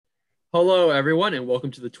Hello, everyone, and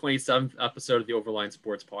welcome to the 27th episode of the Overline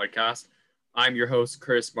Sports Podcast. I'm your host,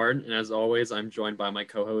 Curtis Martin, and as always, I'm joined by my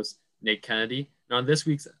co-host, Nate Kennedy. And on this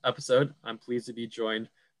week's episode, I'm pleased to be joined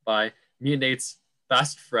by me and Nate's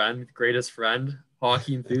best friend, greatest friend,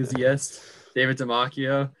 hockey enthusiast, David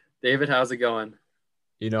Damacchio. David, how's it going?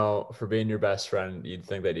 For being your best friend, you'd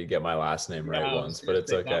think that you'd get my last name Yeah, right I was once, but gonna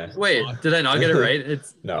it's say that okay. was Wait, did I not get it No, right?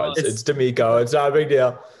 it's It's it's D'Amico. It's not a big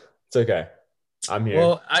deal. It's okay. I'm here.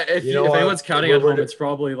 well, if You know if anyone's what? counting at home, it's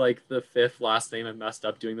probably like the fifth last name I messed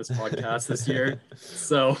up doing this podcast this year.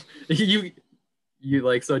 So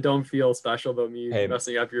so don't feel special about me Hey,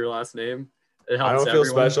 messing up your last name. It I helps don't feel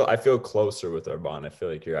everyone. special. I feel closer with our bond. I feel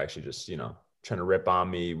like you're actually just, trying to rip on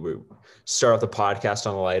me. We start off the podcast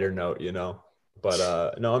on a lighter note.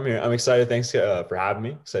 But no, I'm here. I'm excited. Thanks for having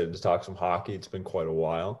me. Excited to talk some hockey. It's been quite a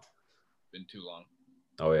while. been too long.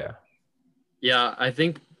 Oh yeah. Yeah, I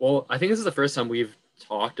think this is the first time we've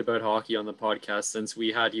talked about hockey on the podcast since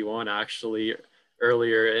we had you on actually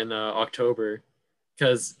earlier in October,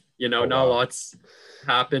 because Oh not a wow. lot's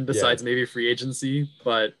happened Yeah. besides maybe free agency,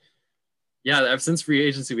 but yeah, ever since free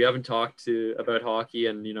agency we haven't talked to about hockey,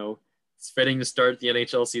 and it's fitting to start the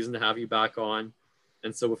NHL season to have you back on.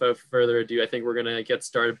 And so without further ado, I think we're gonna get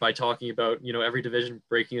started by talking about every division,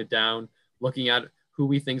 breaking it down, looking at who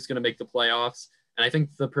we think is gonna make the playoffs. And I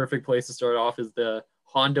think the perfect place to start off is the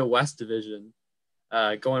Honda West division,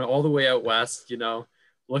 going all the way out west.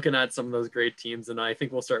 Looking at some of those great teams, and I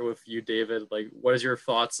think we'll start with you, David. Like, what is your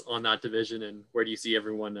thoughts on that division, and where do you see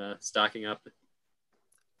everyone stacking up?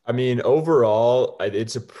 I mean, overall,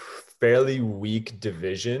 it's a fairly weak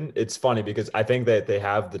division. It's funny because I think that they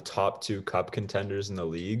have the top two cup contenders in the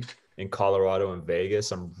league in Colorado and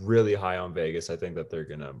Vegas. I'm really high on Vegas. I think that they're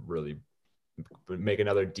going to really make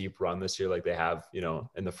another deep run this year like they have,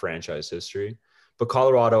 in the franchise history. But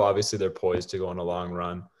Colorado, obviously, they're poised to go on a long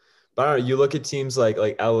run. But I don't know, you look at teams like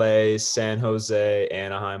LA, San Jose,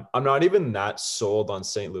 Anaheim. I'm not even that sold on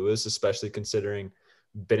St. Louis, especially considering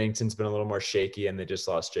Binnington's been a little more shaky and they just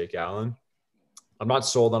lost Jake Allen. I'm not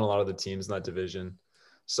sold on a lot of the teams in that division.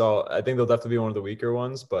 So I think they'll definitely be one of the weaker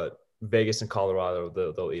ones, but Vegas and Colorado,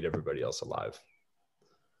 they'll eat everybody else alive.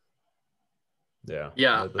 Yeah,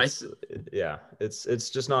 Yeah, that's yeah. It's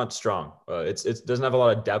just not strong. It doesn't have a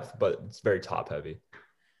lot of depth, but it's very top heavy.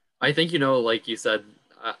 I think like you said.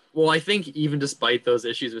 I think even despite those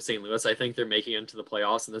issues with St. Louis, I think they're making it into the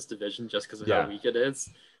playoffs in this division just because of how Yeah, weak it is.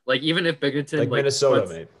 Like even if Binghamton like Minnesota,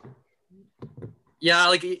 mate. yeah,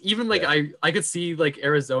 like even like Yeah. I could see like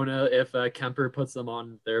Arizona if Kemper puts them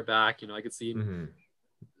on their back. I could see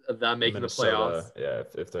Mm-hmm. them making the Minnesota, playoffs.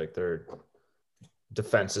 yeah. If like their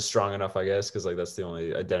defense is strong enough, I guess, because like that's the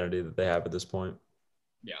only identity that they have at this point.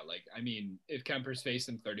 Yeah, if Kemper's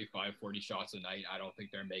facing 35, 40 shots a night, I don't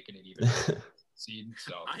think they're making it even seed.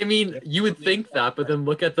 So I mean, you would think that, but then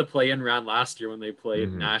look at the play-in round last year when they played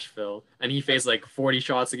Mm-hmm. Nashville, and he faced like 40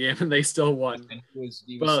 shots a game, and they still won. and he was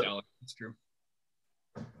But stellar. It's true.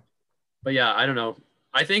 but yeah, I don't know.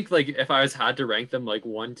 I think like if I was had to rank them like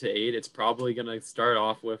 1 to 8, it's probably gonna start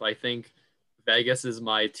off with I think Vegas is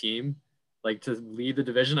my team, like to lead the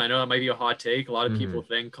division. I know that might be a hot take. A lot of Mm-hmm. people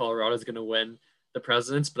think Colorado's gonna win the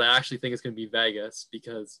Presidents, but I actually think it's gonna be Vegas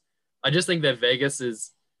because I just think that Vegas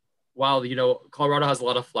is while Colorado has a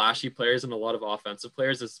lot of flashy players and a lot of offensive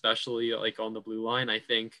players, especially like on the blue line. I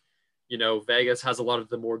think Vegas has a lot of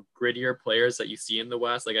the more grittier players that you see in the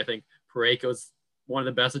West. Like I think Parayko's one of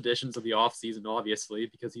the best additions of the offseason, obviously,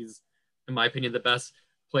 because he's, in my opinion, the best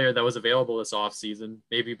player that was available this offseason,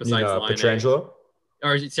 maybe besides Line A. Petrangelo?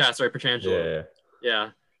 Or, yeah, sorry, Petrangelo. Yeah. Yeah,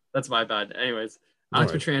 that's my bad. Anyways, No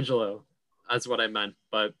Alex worries. Petrangelo, that's what I meant.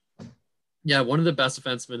 But yeah, one of the best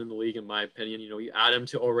defensemen in the league, in my opinion. You add him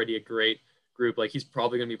to already a great group. Like he's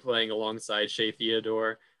probably going to be playing alongside Shea Theodore,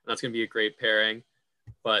 and that's going to be a great pairing.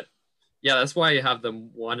 But yeah, that's why I have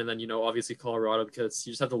them one, and then obviously Colorado because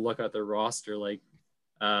you just have to look at their roster. Like,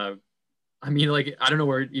 uh, I mean, like I don't know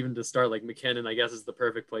where even to start. Like McKinnon, I guess is the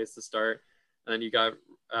perfect place to start, and then you got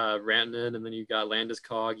Rantanen, and then you got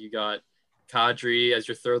Landeskog, you got Kadri as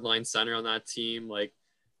your third line center on that team. Like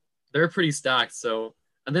they're pretty stacked. So,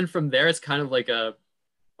 and then from there, it's kind of like a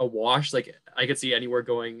wash. Like I could see anyone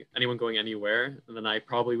going anywhere, and then I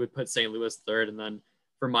probably would put St. Louis third, and then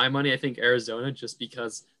for my money, I think Arizona just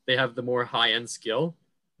because they have the more high end skill.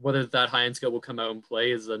 Whether that high end skill will come out and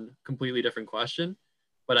play is a completely different question.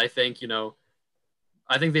 But I think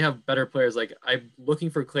I think they have better players. Like I'm looking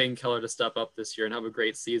for Clayton Keller to step up this year and have a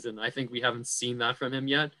great season. I think we haven't seen that from him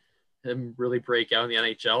yet. Him really break out in the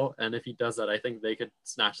NHL, and if he does that, I think they could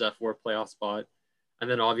snatch that fourth playoff spot. And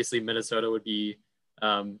then obviously Minnesota would be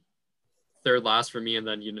um, third last for me, and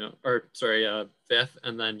then fifth,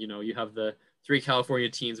 and then you have the three California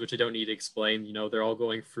teams, which I don't need to explain. They're all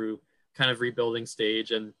going through kind of rebuilding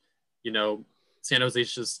stage, and San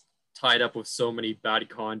Jose's just tied up with so many bad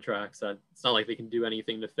contracts that it's not like they can do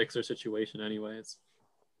anything to fix their situation anyways.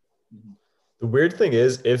 The weird thing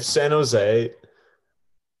is, if San Jose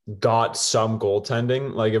got some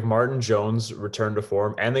goaltending, like if Martin Jones returned to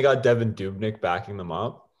form and they got Devin Dubnyk backing them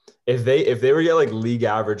up, if they were to get like league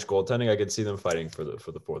average goaltending, I could see them fighting for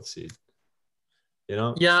the fourth seed.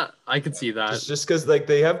 Yeah, I could see that. Just because like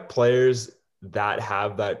they have players that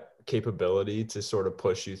have that capability to sort of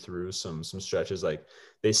push you through some stretches. Like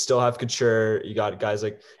they still have Couture. You got guys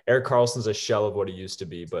like Erik Karlsson's a shell of what he used to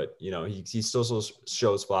be, but he still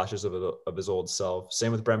shows flashes of his old self.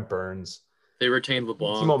 Same with Brent Burns. They retained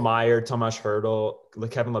LeBlanc, Timo Meier, Tomas Hertl,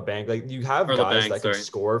 Kevin Labanc. Like you have guys that can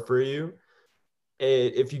score for you.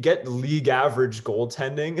 If you get league average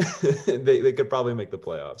goaltending, they could probably make the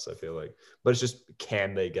playoffs, I feel like. But it's just,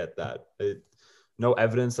 can they get that? No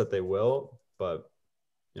evidence that they will, but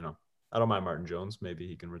I don't mind Martin Jones. Maybe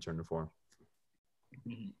he can return to form.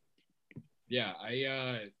 Yeah,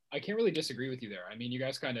 I can't really disagree with you there. I mean, you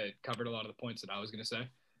guys kind of covered a lot of the points that I was going to say.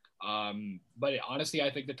 But honestly,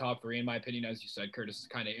 I think the top three, in my opinion, as you said, Curtis, is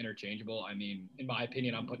kind of interchangeable. I mean, in my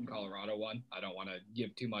opinion, I'm putting Colorado one. I don't want to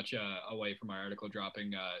give too much away from my article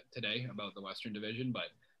dropping today about the Western Division, but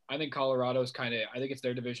I think Colorado's I think it's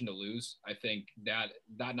their division to lose. I think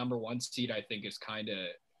that number one seed, I think, is kind of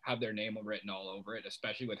have their name written all over it,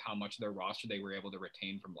 especially with how much of their roster they were able to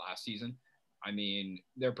retain from last season. I mean,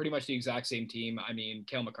 they're pretty much the exact same team. I mean,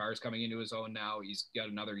 Cale Makar is coming into his own now. He's got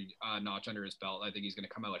another notch under his belt. I think he's going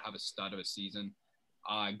to come out and have a stud of a season.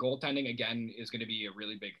 Goaltending, again, is going to be a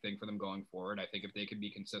really big thing for them going forward. I think if they can be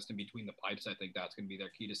consistent between the pipes, I think that's going to be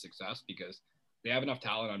their key to success, because they have enough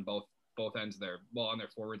talent on both ends there, on their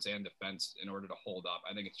forwards and defense, in order to hold up.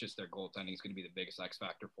 I think it's just their goaltending is going to be the biggest X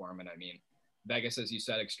factor for them. And I mean, Vegas, as you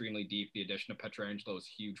said, extremely deep. The addition of Pietrangelo is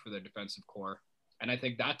huge for their defensive core. And I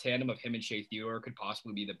think that tandem of him and Shea Theodore could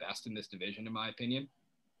possibly be the best in this division, in my opinion.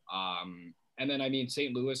 And then, I mean,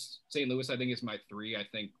 St. Louis, I think, is my three. I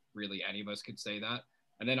think really any of us could say that.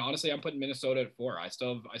 And then, honestly, I'm putting Minnesota at 4. I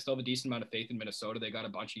still have a decent amount of faith in Minnesota. They got a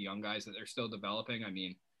bunch of young guys that they're still developing. I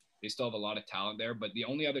mean, they still have a lot of talent there. But the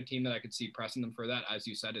only other team that I could see pressing them for that, as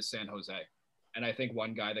you said, is San Jose. And I think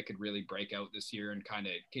one guy that could really break out this year and kind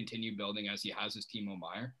of continue building as he has is Timo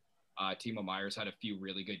Meier. Timo Meier's had a few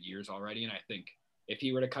really good years already, and I think if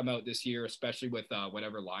he were to come out this year, especially with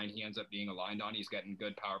whatever line he ends up being aligned on, he's getting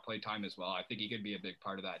good power play time as well. I think he could be a big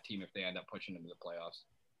part of that team if they end up pushing into the playoffs.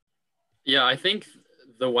 Yeah, I think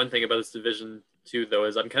the one thing about this division too, though,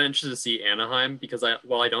 is I'm kind of interested to see Anaheim, because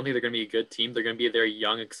while I don't think they're going to be a good team, they're going to be a very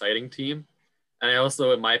young, exciting team. And I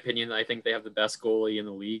also, in my opinion, I think they have the best goalie in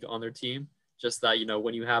the league on their team. Just that,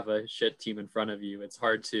 when you have a shit team in front of you, it's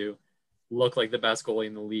hard to look like the best goalie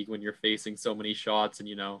in the league when you're facing so many shots and,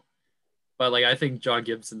 but like, I think John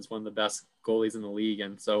Gibson's one of the best goalies in the league.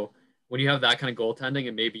 And so when you have that kind of goaltending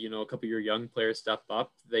and maybe, a couple of your young players step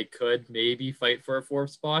up, they could maybe fight for a fourth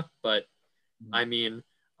spot. But I mean,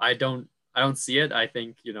 I don't see it. I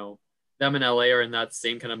think, them in LA are in that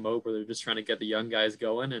same kind of mode where they're just trying to get the young guys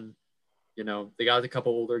going, and, they got a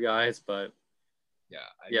couple older guys, but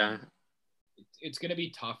yeah. It's going to be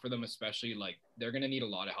tough for them, especially like they're going to need a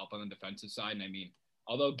lot of help on the defensive side. And I mean,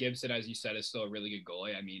 although Gibson, as you said, is still a really good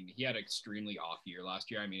goalie, I mean, he had an extremely off year last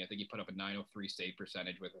year. I mean, I think he put up a .903 save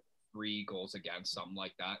percentage with 3 goals against, something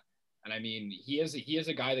like that. And I mean, he is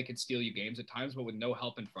a guy that can steal you games at times, but with no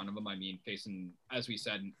help in front of him. I mean, facing, as we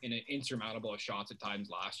said, in an insurmountable shots at times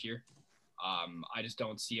last year. I just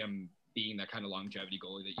don't see him being that kind of longevity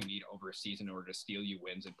goalie that you need over a season in order to steal you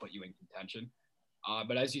wins and put you in contention.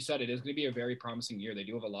 But as you said, it is going to be a very promising year. They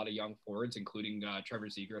do have a lot of young forwards, including Trevor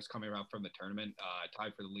Zegras coming around from the tournament,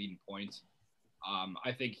 tied for the lead in points.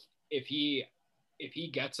 I think if he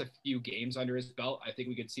gets a few games under his belt, I think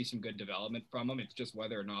we could see some good development from him. It's just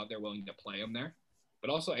whether or not they're willing to play him there.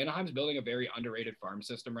 But also, Anaheim's building a very underrated farm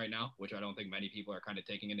system right now, which I don't think many people are kind of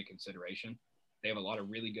taking into consideration. They have a lot of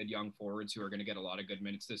really good young forwards who are going to get a lot of good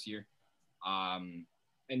minutes this year.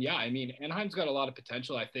 And yeah, I mean, Anaheim's got a lot of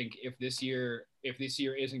potential. I think if this year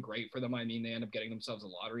isn't great for them, I mean, they end up getting themselves a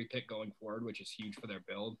lottery pick going forward, which is huge for their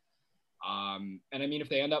build. And I mean, if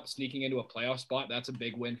they end up sneaking into a playoff spot, that's a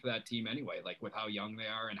big win for that team anyway. Like with how young they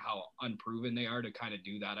are and how unproven they are to kind of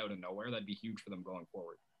do that out of nowhere, that'd be huge for them going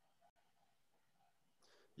forward.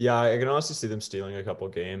 Yeah, I can honestly see them stealing a couple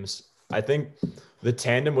games. I think the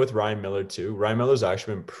tandem with Ryan Miller too. Ryan Miller's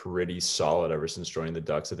actually been pretty solid ever since joining the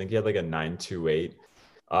Ducks. I think he had like a 9.28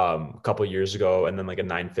 a couple years ago, and then like a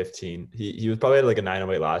 915. He was probably at like a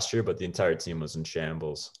 908 last year, but the entire team was in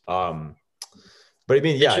shambles. But I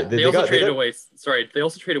mean, yeah, They also traded away. Sorry, they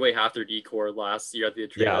also traded away half their decor last year at the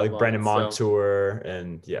trade. Yeah, like Brendan Montour,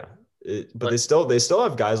 and but they still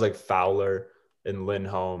have guys like Fowler and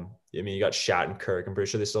Lindholm. I mean, you got Shattenkirk. I'm pretty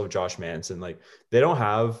sure they still have Josh Manson. Like, they don't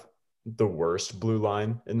have the worst blue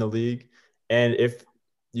line in the league. And if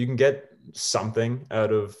you can get something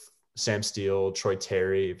out of Sam Steele, Troy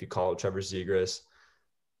Terry, if you call it Trevor Zegras,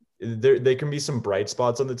 there can be some bright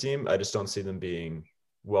spots on the team. I just don't see them being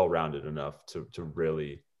well-rounded enough to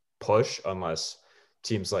really push, unless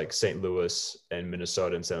teams like St. Louis and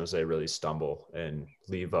Minnesota and San Jose really stumble and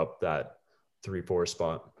leave up that 3-4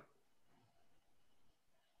 spot.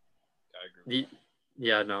 I agree.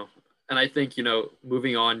 Yeah, no. And I think,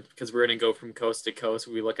 moving on, because we're going to go from coast to coast,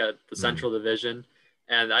 we look at the Central Division.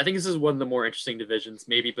 And I think this is one of the more interesting divisions,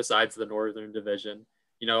 maybe besides the Northern Division.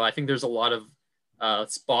 I think there's a lot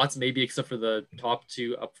of spots, maybe except for the top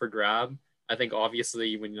two up for grab. I think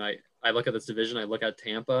obviously when I look at this division, I look at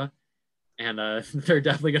Tampa, and they're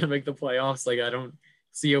definitely going to make the playoffs. Like, I don't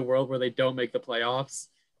see a world where they don't make the playoffs,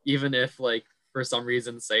 even if, like, for some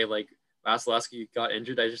reason, say, like, Vasilevsky got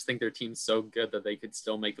injured. I just think their team's so good that they could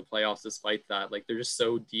still make the playoffs despite that. Like, they're just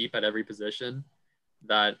so deep at every position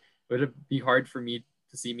that it would be hard for me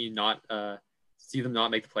to see them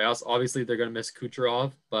not make the playoffs. Obviously, they're going to miss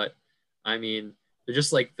Kucherov, but I mean, they're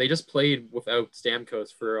just like, they just played without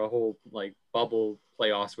Stamkos for a whole like bubble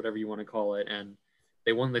playoffs, whatever you want to call it, and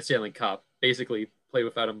they won the Stanley Cup. Basically, played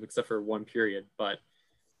without him except for one period. But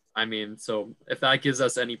I mean, so if that gives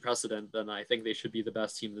us any precedent, then I think they should be the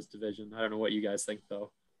best team in this division. I don't know what you guys think,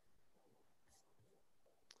 though.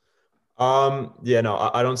 Yeah,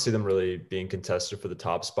 no, I don't see them really being contested for the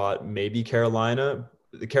top spot. Maybe Carolina.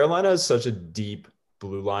 Carolina has such a deep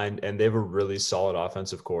blue line, and they have a really solid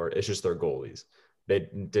offensive core. It's just their goalies. They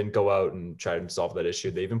didn't go out and try to solve that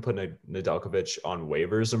issue. They even put Nedeljkovic on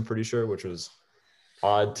waivers, I'm pretty sure, which was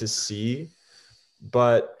odd to see.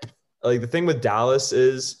 But like, the thing with Dallas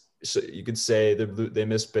is, so you could say they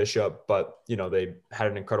missed Bishop, but they had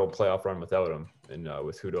an incredible playoff run without him, and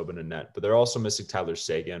with Khudobin and net. But they're also missing Tyler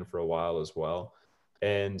Seguin for a while as well.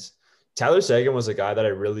 And Tyler Seguin was a guy that I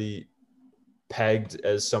really pegged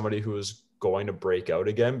as somebody who was going to break out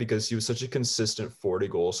again, because he was such a consistent 40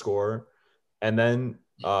 goal scorer. And then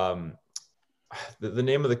the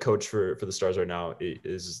name of the coach for the Stars right now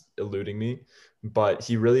is eluding me, but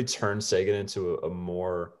he really turned Seguin into a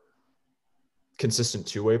more consistent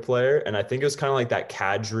two-way player. And I think it was kind of like that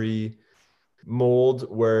Kadri mold,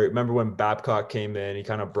 where, remember when Babcock came in, he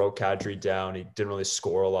kind of broke Kadri down. He didn't really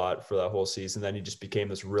score a lot for that whole season. Then he just became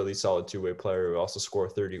this really solid two-way player who also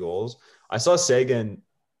scored 30 goals. I saw Seguin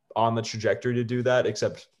on the trajectory to do that,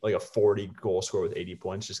 except like a 40 goal score with 80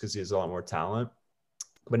 points, just because he has a lot more talent.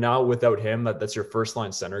 But now without him, that's your first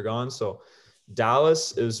line center gone. So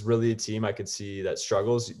Dallas is really a team I could see that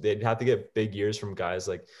struggles. They'd have to get big years from guys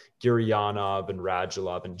like Gurianov and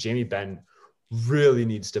Radulov, and Jamie Benn really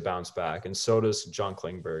needs to bounce back, and so does John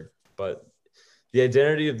Klingberg. But the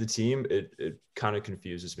identity of the team, it kind of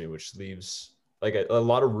confuses me, which leaves like a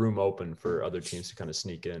lot of room open for other teams to kind of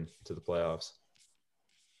sneak in to the playoffs.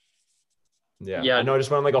 Yeah. I know I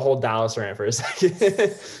just went on like a whole Dallas rant for a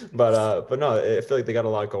second, but no, I feel like they got a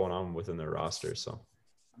lot going on within their roster. So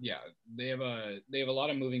yeah, they have a lot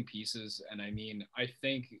of moving pieces, and I mean, I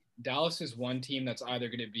think Dallas is one team that's either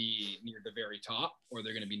going to be near the very top or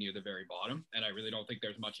they're going to be near the very bottom, and I really don't think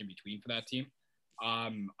there's much in between for that team.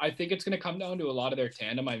 I think it's going to come down to a lot of their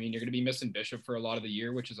tandem. I mean, you're going to be missing Bishop for a lot of the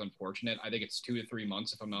year, which is unfortunate. I think it's 2 to 3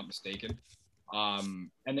 months, if I'm not mistaken. And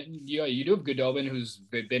then you do have Khudobin, who's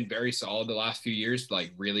been very solid the last few years,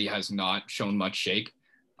 like really has not shown much shake.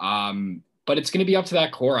 But it's going to be up to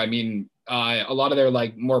that core. I mean, a lot of their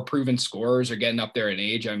like more proven scorers are getting up there in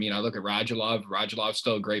age. I mean, I look at Radulov. Radulov's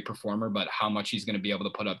still a great performer, but how much he's going to be able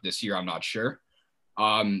to put up this year, I'm not sure.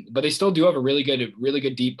 But they still do have a really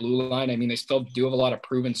good deep blue line. I mean, they still do have a lot of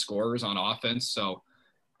proven scorers on offense. So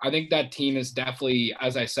I think that team is definitely,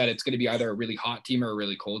 as I said, it's going to be either a really hot team or a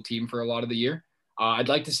really cold team for a lot of the year. I'd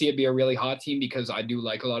like to see it be a really hot team because I do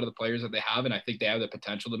like a lot of the players that they have, and I think they have the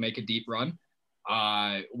potential to make a deep run.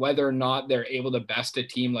 Whether or not they're able to best a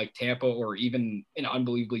team like Tampa or even an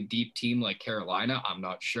unbelievably deep team like Carolina, I'm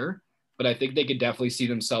not sure. But I think they could definitely see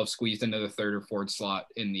themselves squeezed into the third or fourth slot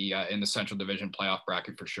in the Central Division playoff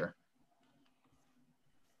bracket for sure.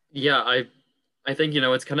 Yeah, I think,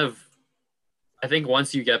 it's kind of, I think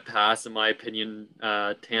once you get past, in my opinion,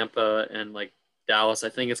 Tampa and like Dallas, I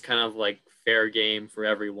think it's kind of like fair game for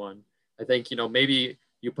everyone. I think, maybe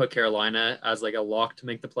you put Carolina as like a lock to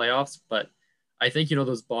make the playoffs, but I think,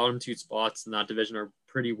 those bottom two spots in that division are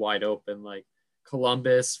pretty wide open. Like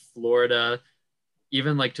Columbus, Florida,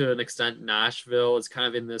 even like to an extent, Nashville is kind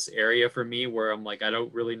of in this area for me where I'm like, I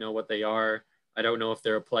don't really know what they are. I don't know if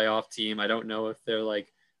they're a playoff team. I don't know if they're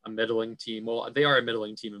like a middling team. Well, they are a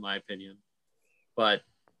middling team in my opinion, but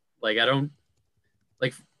like,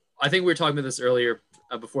 I think we were talking about this earlier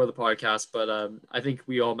before the podcast, but I think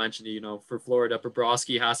we all mentioned, for Florida,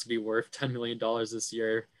 Bobrovsky has to be worth $10 million this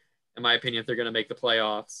year, in my opinion, if they're going to make the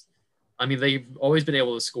playoffs. I mean, they've always been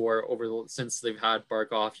able to score since they've had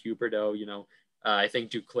Barkov, Huberdeau, I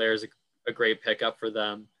think Duclair is a great pickup for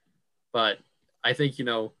them, but I think,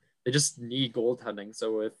 they just need goaltending.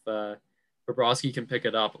 So if Bobrovsky can pick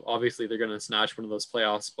it up, obviously they're going to snatch one of those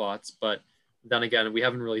playoff spots, but then again, we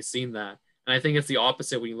haven't really seen that. And I think it's the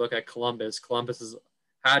opposite when you look at Columbus. Columbus has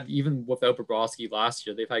had, even without Bobrovsky last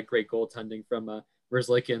year, they've had great goaltending from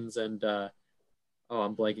Verzlikins and,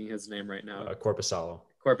 I'm blanking his name right now.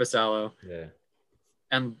 Korpisalo. Yeah.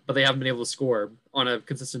 But they haven't been able to score on a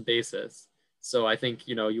consistent basis. So I think,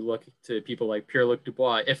 you look to people like Pierre-Luc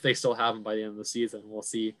Dubois, if they still have him by the end of the season, we'll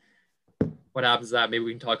see what happens to that. Maybe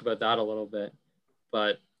we can talk about that a little bit.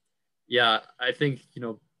 But yeah, I think,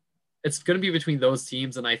 it's going to be between those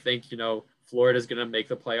teams. And I think, Florida's going to make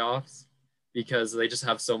the playoffs because they just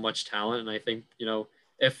have so much talent. And I think,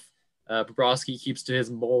 if Bobrovsky keeps to his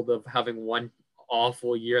mold of having one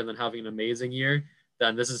awful year and then having an amazing year,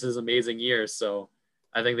 then this is his amazing year. So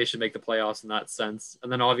I think they should make the playoffs in that sense.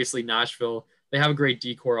 And then obviously Nashville, they have a great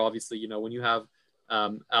decor. Obviously, when you have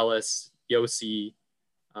Ellis, Yossi,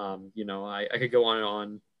 I could go on and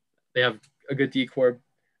on. They have a good decor.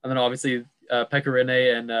 And then obviously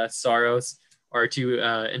Pecorine and Saros are two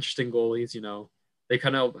interesting goalies. They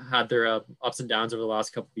kind of had their ups and downs over the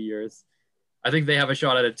last couple of years. I think they have a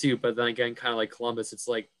shot at it too. But then again, kind of like Columbus, it's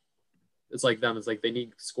like them. It's like they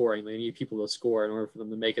need scoring. They need people to score in order for them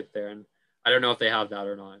to make it there. And I don't know if they have that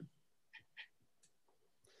or not.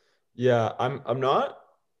 Yeah, I'm not.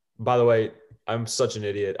 By the way, I'm such an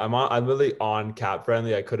idiot. I'm really on Cap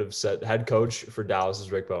Friendly. I could have said head coach for Dallas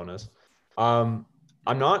is Rick Bowness. I'm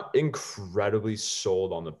not incredibly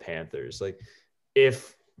sold on the Panthers. Like,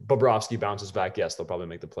 if Bobrovsky bounces back, yes, they'll probably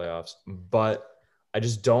make the playoffs. But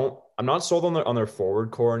I'm not sold on their forward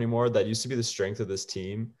core anymore. That used to be the strength of this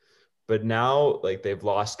team. But now, like, they've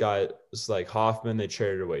lost guys like Hoffman. They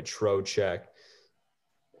traded away Trocheck.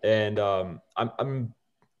 And I'm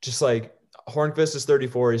just like, Hornqvist is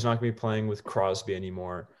 34. He's not going to be playing with Crosby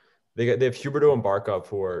anymore. They have Huberdeau and Barkov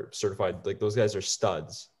who are certified. Like, those guys are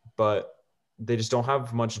studs. But they just don't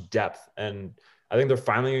have much depth. And I think they're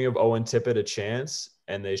finally going to give Owen Tippett a chance.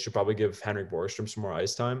 And they should probably give Henrik Borgstrom some more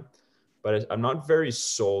ice time. But I'm not very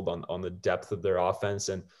sold on the depth of their offense.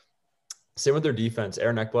 And same with their defense.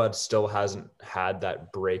 Aaron Ekblad still hasn't had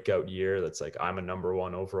that breakout year that's like, I'm a number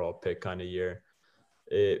one overall pick kind of year.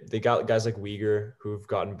 They got guys like Weegar who've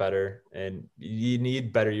gotten better, and you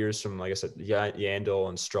need better years from, like I said, Yandel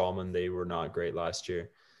and Strawman. They were not great last year.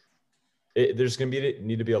 There's going to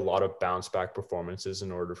need to be a lot of bounce back performances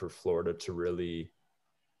in order for Florida to really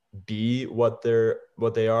be what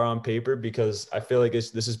they are on paper, because I feel like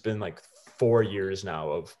this has been like 4 years now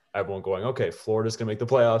of everyone going, okay, Florida's going to make the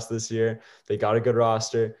playoffs this year. They got a good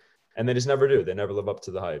roster, and they just never do. They never live up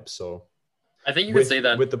to the hype. So I think you could say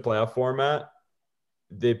that with the playoff format,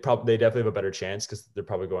 they definitely have a better chance because they're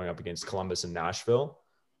probably going up against Columbus and Nashville.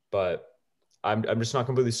 But I'm just not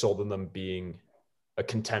completely sold on them being a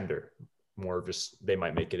contender. More of just they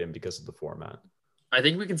might make it in because of the format. I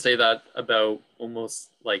think we can say that about almost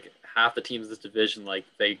like half the teams in this division. Like,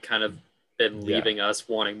 they kind of been leaving us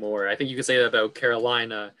wanting more. I think you could say that about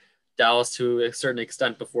Carolina, Dallas to a certain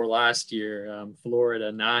extent before last year,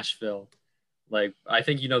 Florida, Nashville. Like, I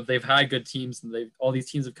think, they've had good teams, and all these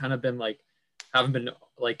teams have kind of been like, haven't been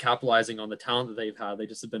like capitalizing on the talent that they've had. They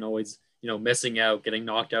just have been always, missing out, getting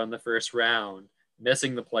knocked out in the first round,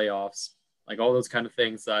 missing the playoffs, like all those kind of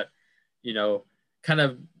things that, kind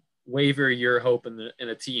of waver your hope in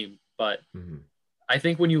a team. But I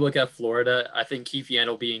think when you look at Florida, I think Keith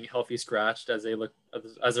Yandel being healthy scratched as they're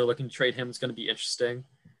looking to trade him is going to be interesting.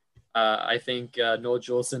 I think Noah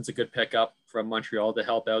Julesen's a good pickup from Montreal to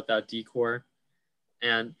help out that decor.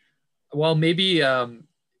 And while maybe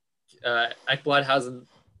Ekblad hasn't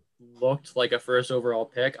looked like a first overall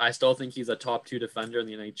pick, I still think he's a top 2 defender in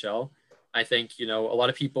the NHL. I think, a lot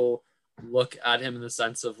of people look at him in the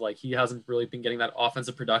sense of like, he hasn't really been getting that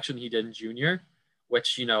offensive production he did in junior,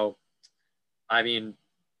 which, I mean,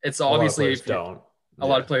 it's obviously a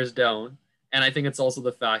lot of players don't. And I think it's also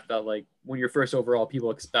the fact that, like, when you're first overall,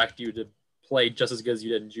 people expect you to play just as good as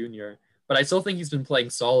you did in junior. But I still think he's been playing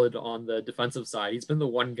solid on the defensive side. He's been the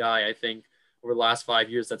one guy, I think, over the last 5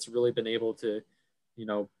 years that's really been able to,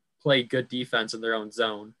 play good defense in their own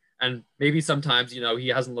zone. And maybe sometimes, he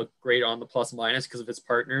hasn't looked great on the plus minus because of his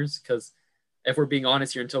partners. Because if we're being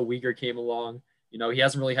honest here, until Uyghur came along, he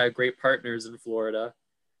hasn't really had great partners in Florida.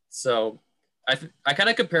 So I kind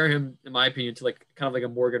of compare him, in my opinion, to kind of like a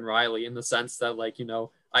Morgan Riley in the sense that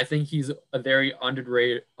I think he's a very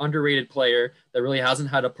underrated player that really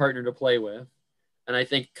hasn't had a partner to play with. And I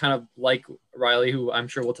think kind of like Riley, who I'm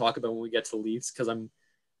sure we'll talk about when we get to Leafs, because I'm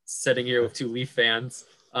sitting here with two Leaf fans,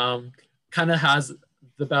 kind of has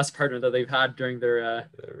the best partner that they've had during their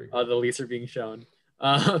the Leafs are being shown.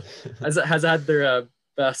 Has had their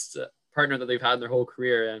best partner that they've had in their whole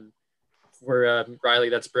career. And for Riley,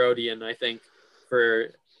 that's Brody. And I think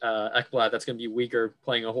for Ekblad, that's going to be Uyghur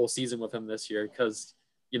playing a whole season with him this year. Because,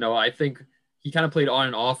 I think he kind of played on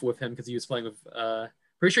and off with him because he was playing with,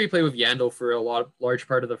 pretty sure he played with Yandel for a large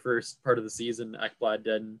part of the first part of the season. Ekblad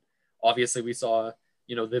did. And obviously we saw,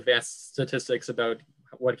 the advanced statistics about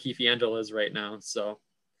what Keith Yandel is right now. So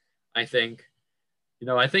I think,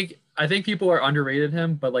 I think people are underrated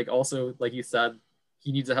him, but also, like you said,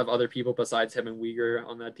 he needs to have other people besides him and Uyghur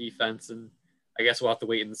on that defense. And I guess we'll have to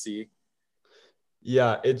wait and see.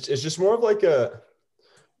 Yeah, it's just more of a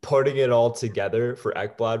putting it all together for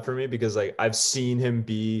Ekblad for me, because I've seen him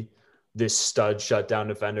be this stud shutdown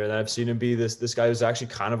defender, and I've seen him be this guy who's actually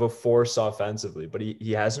kind of a force offensively, but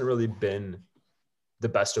he hasn't really been the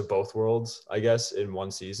best of both worlds, I guess, in one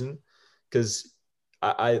season. Because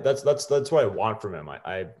that's what I want from him.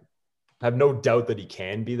 I have no doubt that he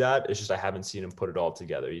can be that. It's just I haven't seen him put it all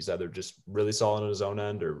together. He's either just really solid on his own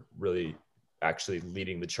end or really actually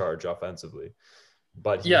leading the charge offensively.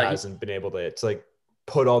 But he hasn't been able to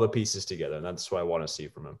put all the pieces together, and that's what I want to see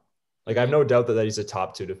from him. I have no doubt that he's a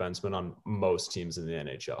top 2 defenseman on most teams in the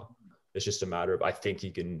NHL. It's just a matter of I think he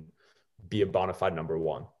can be a bona fide number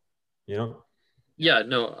 1, Yeah,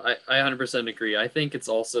 no, I 100% agree. I think it's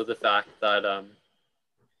also the fact that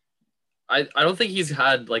I don't think he's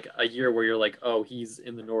had a year where you're oh, he's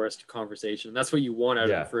in the Norris conversation. That's what you want out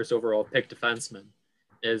of the first overall pick defenseman,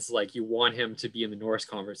 is you want him to be in the Norris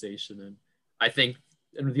conversation. And I think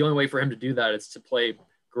the only way for him to do that is to play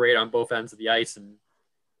great on both ends of the ice. And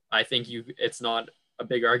I think it's not a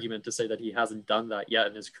big argument to say that he hasn't done that yet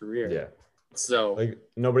in his career. Yeah. So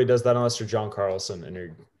nobody does that unless you're John Carlson and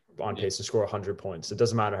you're on pace to score 100 points. It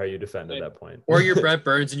doesn't matter how you defend at that point. Or you're Brett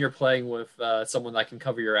Burns and you're playing with someone that can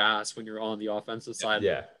cover your ass when you're on the offensive side.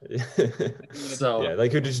 Yeah. So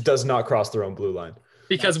who just does not cross their own blue line.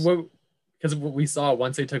 Because what we saw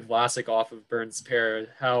once they took Vlasic off of Burns' pair,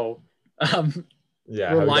 how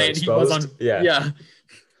reliant he was on. Yeah.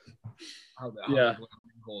 How the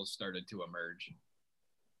goals started to emerge.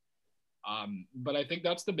 But I think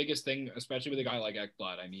that's the biggest thing, especially with a guy like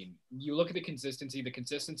Ekblad. I mean, you look at the consistency. The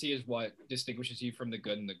consistency is what distinguishes you from the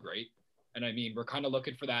good and the great. And I mean, we're kind of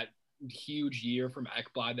looking for that huge year from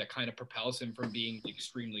Ekblad that kind of propels him from being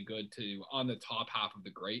extremely good to on the top half of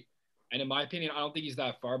the great. And in my opinion, I don't think he's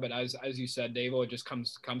that far. But as you said, Davo, it just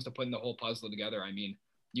comes to putting the whole puzzle together. I mean,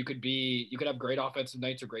 you could have great offensive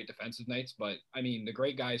nights or great defensive nights, but I mean, the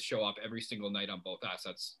great guys show up every single night on both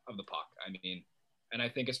assets of the puck. I mean, and I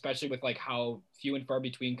think especially with how few and far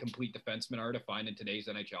between complete defensemen are to find in today's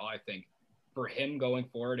NHL, I think for him going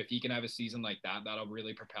forward, if he can have a season like that, that'll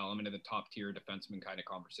really propel him into the top tier defenseman kind of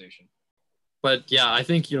conversation. But yeah, I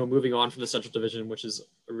think, moving on from the Central Division, which is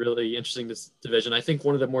a really interesting division, I think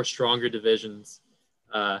one of the more stronger divisions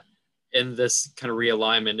in this kind of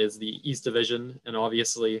realignment is the East Division. And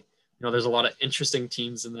obviously, there's a lot of interesting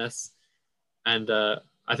teams in this. And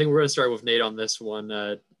I think we're going to start with Nate on this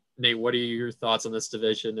one. Nate, what are your thoughts on this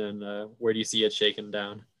division, and where do you see it shaken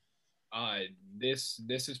down? This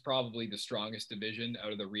is probably the strongest division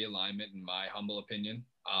out of the realignment, in my humble opinion.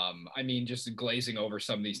 I mean, just glazing over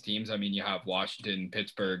some of these teams. I mean, you have Washington,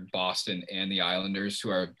 Pittsburgh, Boston, and the Islanders,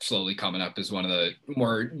 who are slowly coming up as one of the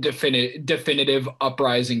more definitive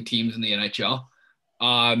uprising teams in the NHL.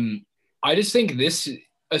 I just think this,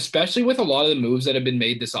 especially with a lot of the moves that have been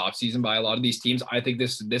made this offseason by a lot of these teams, I think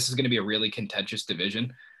this is going to be a really contentious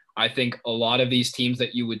division. I think a lot of these teams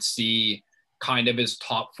that you would see kind of as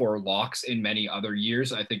top 4 locks in many other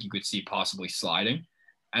years, I think you could see possibly sliding.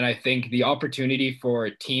 And I think the opportunity for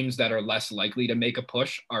teams that are less likely to make a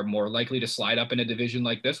push are more likely to slide up in a division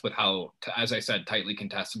like this, with how, as I said, tightly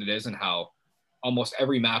contested it is, and how almost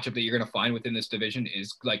every matchup that you're going to find within this division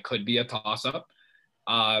is could be a toss up.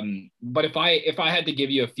 But if I had to give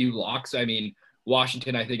you a few locks, I mean,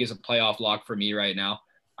 Washington, I think, is a playoff lock for me right now.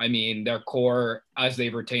 I mean, their core, as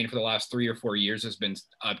they've retained for the last 3 or 4 years, has been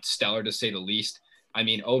stellar, to say the least. I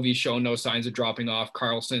mean, Ovi's shown no signs of dropping off.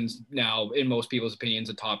 Carlson's now, in most people's opinions,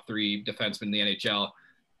 a top 3 defenseman in the NHL.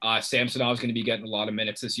 Samsonov's going to be getting a lot of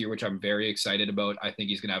minutes this year, which I'm very excited about. I think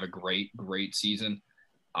he's going to have a great season.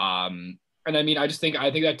 And I mean, I think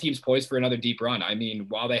that team's poised for another deep run. I mean,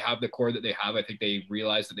 while they have the core that they have, I think they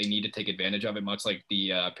realize that they need to take advantage of it, much like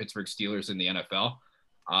the Pittsburgh Steelers in the NFL.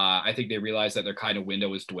 I think they realize that their kind of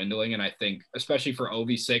window is dwindling, and I think, especially for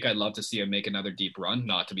Ovi's sake, I'd love to see him make another deep run.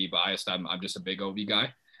 Not to be biased, I'm just a big Ovi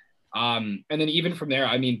guy. And then even from there,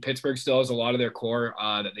 I mean, Pittsburgh still has a lot of their core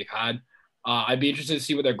that they've had. I'd be interested to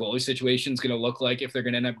see what their goalie situation is going to look like, if they're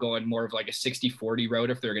going to end up going more of like a 60-40 route,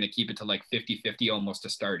 if they're going to keep it to like 50-50 almost to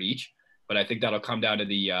start each. But I think that'll come down to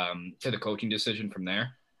the coaching decision from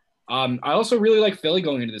there. I also really like Philly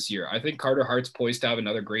going into this year. I think Carter Hart's poised to have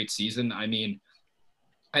another great season. I mean,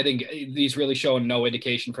 I think he's really shown no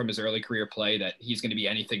indication from his early career play that he's going to be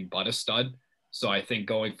anything but a stud. So I think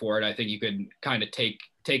going forward, I think you could kind of take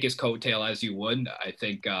his coattail as you would. I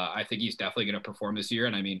think he's definitely going to perform this year.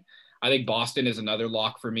 And I mean, I think Boston is another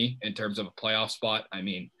lock for me in terms of a playoff spot. I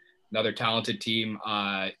mean, another talented team.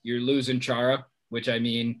 You're losing Chara, which I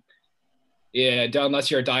mean, yeah, unless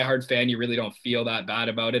you're a diehard fan, you really don't feel that bad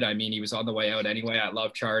about it. I mean, he was on the way out anyway. I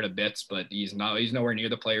love Chara to bits, but he's nowhere near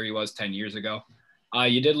the player he was 10 years ago.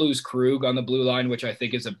 You did lose Krug on the blue line, which I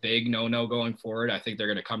think is a big no-no going forward. I think they're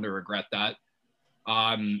going to come to regret that.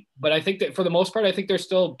 But I think that for the most part, I think they're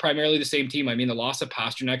still primarily the same team. I mean, the loss of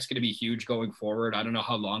Pasternak's going to be huge going forward. I don't know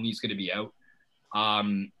how long he's going to be out.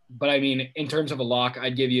 But I mean, in terms of a lock,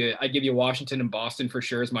 I'd give you Washington and Boston for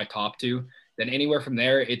sure as my top 2. Then anywhere from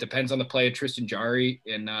there, it depends on the play of Tristan Jarry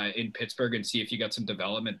in Pittsburgh and see if you got some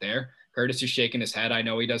development there. Curtis is shaking his head. I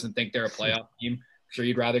know he doesn't think they're a playoff team. Sure,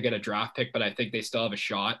 you'd rather get a draft pick, but I think they still have a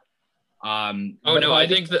shot. I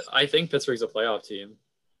think Pittsburgh's a playoff team.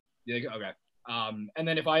 Okay. And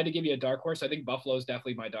then if I had to give you a dark horse, I think Buffalo is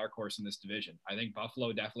definitely my dark horse in this division. I think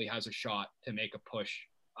Buffalo definitely has a shot to make a push,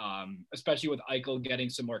 especially with Eichel getting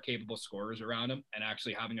some more capable scorers around him and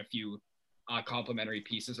actually having a few complementary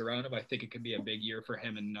pieces around him. I think it could be a big year for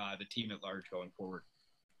him and the team at large going forward.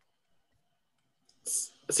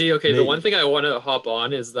 See, okay, the one thing I want to hop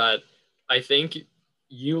on is that I think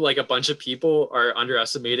you, like a bunch of people, are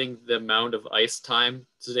underestimating the amount of ice time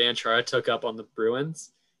Zdeno Chara took up on the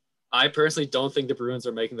Bruins. I personally don't think the Bruins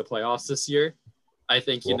are making the playoffs this year. I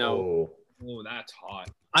think, oh, that's hot.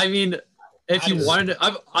 I mean, if you wanted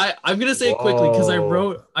to, I'm going to say it quickly because I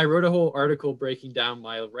wrote a whole article breaking down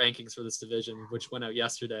my rankings for this division, which went out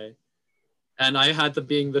yesterday. And I had them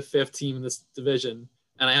being the 5th team in this division.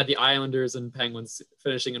 And I had the Islanders and Penguins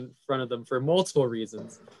finishing in front of them for multiple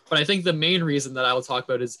reasons. But I think the main reason that I will talk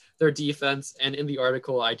about is their defense. And in the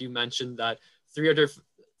article, I do mention that three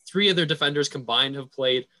of their defenders combined have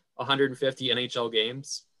played 150 NHL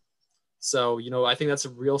games. So, I think that's a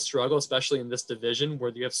real struggle, especially in this division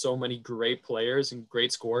where you have so many great players and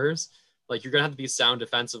great scorers. Like, you're going to have to be sound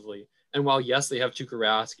defensively. And while, yes, they have Tuukka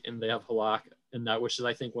Rask and they have Halak in that, which is,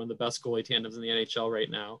 I think, one of the best goalie tandems in the NHL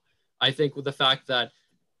right now, I think with the fact that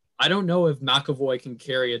I don't know if McAvoy can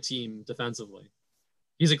carry a team defensively.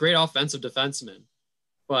 He's a great offensive defenseman,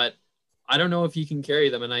 but I don't know if he can carry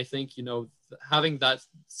them. And I think, having that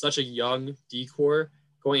such a young D-core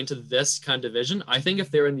going into this kind of division, I think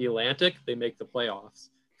if they're in the Atlantic, they make the playoffs.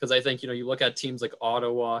 Because I think, you look at teams like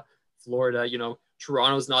Ottawa, Florida,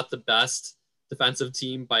 Toronto's not the best defensive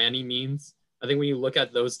team by any means. I think when you look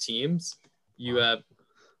at those teams, you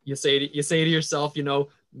say to yourself,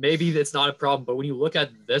 maybe it's not a problem. But when you look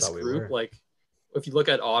at this group, like if you look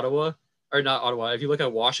at if you look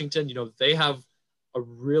at Washington, they have a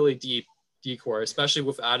really deep D-core, especially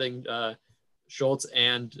with adding Schultz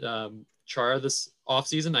and Chara this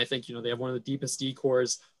offseason. I think, they have one of the deepest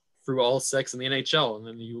D-cores through all 6 in the NHL. And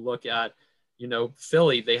then you look at,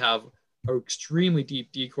 Philly, they have an extremely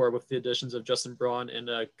deep D-core with the additions of Justin Braun and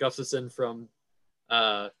Gustafsson from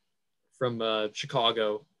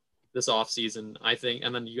Chicago this offseason, I think.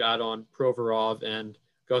 And then you add on Provorov and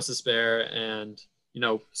Gostisbehere and,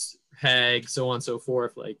 Hague, so on and so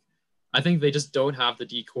forth. Like, I think they just don't have the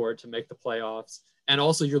D-core to make the playoffs. And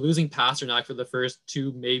also, you're losing Pasternak for the first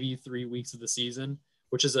 2, maybe 3 weeks of the season,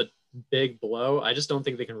 which is a big blow. I just don't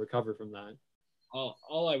think they can recover from that.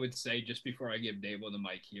 All I would say, just before I give Davo the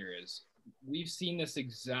mic here, is we've seen this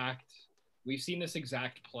exact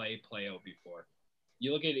play out before.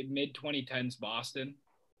 You look at mid 2010s Boston.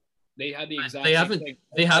 They had the exact.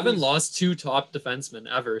 They haven't lost 2 top defensemen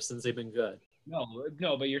ever since they've been good.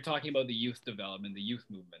 No, but you're talking about the youth development, the youth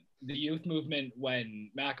movement. The youth movement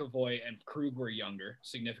when McAvoy and Krug were younger,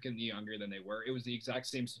 significantly younger than they were, it was the exact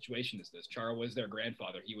same situation as this. Chara was their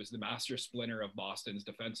grandfather. He was the master splinter of Boston's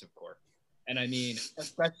defensive core. And I mean,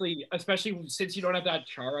 especially since you don't have that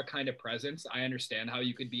Chara kind of presence, I understand how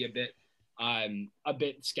you could be a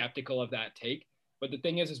bit skeptical of that take. But the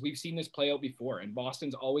thing is we've seen this play out before, and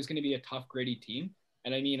Boston's always going to be a tough, gritty team.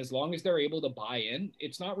 And I mean, as long as they're able to buy in,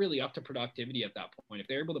 it's not really up to productivity at that point. If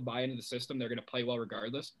they're able to buy into the system, they're going to play well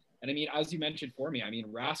regardless. And I mean, as you mentioned for me, I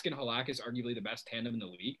mean, Rask and Halak is arguably the best tandem in the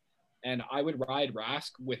league. And I would ride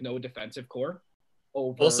Rask with no defensive core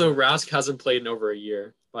over. Also, Rask hasn't played in over a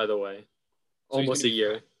year, by the way. So almost a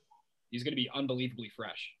year. He's going to be unbelievably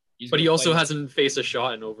fresh. But he also hasn't faced a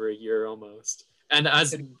shot in over a year almost. And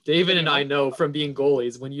as David and I know from being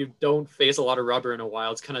goalies, when you don't face a lot of rubber in a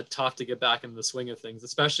while, it's kind of tough to get back in the swing of things,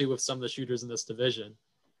 especially with some of the shooters in this division.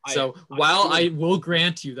 So while I will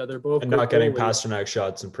grant you that they're both and not getting Pastrnak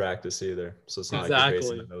shots in practice either, so it's not like you're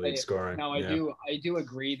facing in the league scoring. Now I do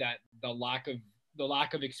agree that the lack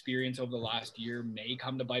of experience over the last year may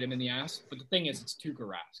come to bite him in the ass. But the thing is, it's Tuukka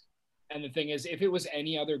Rask, and the thing is, if it was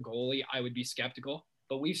any other goalie, I would be skeptical.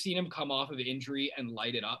 But we've seen him come off of injury and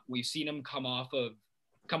light it up. We've seen him come off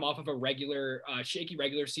of a regular shaky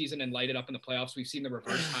regular season and light it up in the playoffs. We've seen the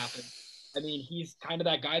reverse happen. I mean, he's kind of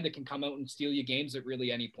that guy that can come out and steal you games at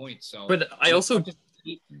really any point. So, but I also,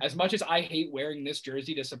 as much as I hate wearing this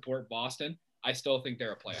jersey to support Boston, I still think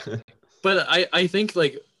they're a playoff team. But I think,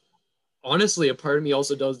 like, honestly, a part of me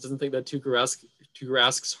also doesn't think that Tuukka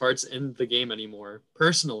Rask's heart's in the game anymore.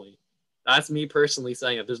 Personally, that's me personally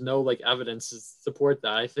saying it. There's no like evidence to support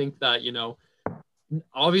that. I think that, you know,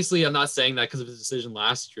 obviously I'm not saying that because of his decision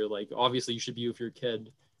last year. Like, obviously you should be with your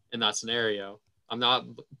kid in that scenario. I'm not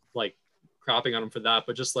like crapping on him for that,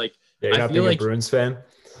 but just like, you're not being a Bruins fan.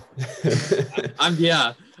 I'm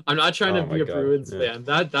not trying to be a Bruins fan.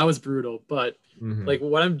 That was brutal. But like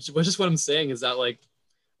what I'm saying is that, like,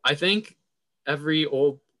 I think every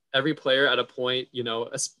player at a point, you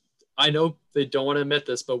know, I know they don't want to admit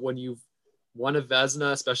this, but when you've won a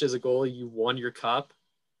Vezina, especially as a goalie, you won your cup,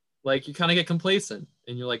 like, you kind of get complacent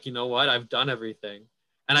and you're like, you know what, I've done everything.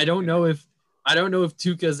 And I don't know if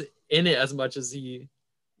Tuukka's in it as much as he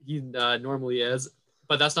normally is,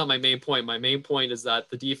 but that's not my main point. My main point is that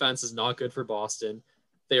the defense is not good for Boston.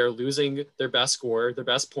 They are losing their best scorer, their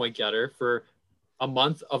best point getter for a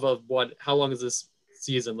month of how long is this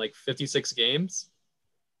season? Like 56 games.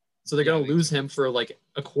 So they're going to lose him for like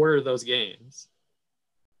a quarter of those games.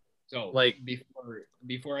 So, like,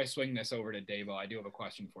 before I swing this over to Davo, I do have a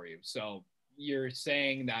question for you. So you're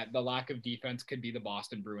saying that the lack of defense could be the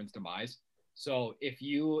Boston Bruins' demise. So if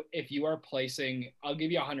you are placing, I'll give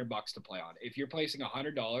you $100 to play on. If you're placing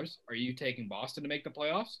 $100, are you taking Boston to make the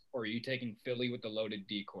playoffs, or are you taking Philly with the loaded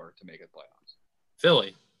D-core to make the playoffs?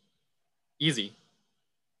 Philly, easy.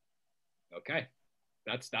 Okay.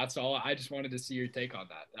 That's all. I just wanted to see your take on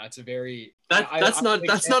that. That's a very that's not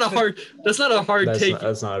a hard take. That's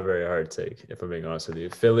not a very hard take, if I'm being honest with you.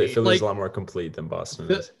 Philly's like, a lot more complete than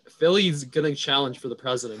Boston is. Philly's gonna challenge for the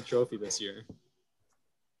President Trophy this year.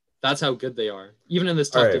 That's how good they are, even in this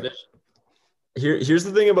tough division. Here's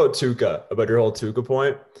the thing about Tuukka, about your whole Tuukka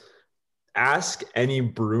point. Ask any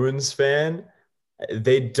Bruins fan,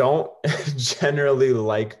 they don't generally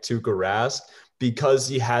like Tuukka Rask, because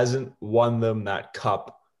he hasn't won them that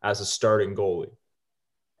cup as a starting goalie.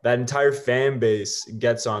 That entire fan base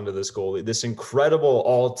gets onto this goalie, this incredible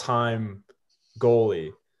all-time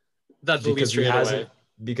goalie. That the Leafs traded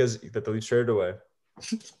away.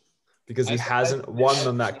 Because he hasn't won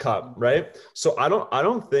them that cup, right? So I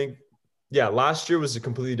don't think, last year was a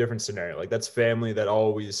completely different scenario. Like, that's family that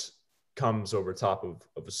always comes over top of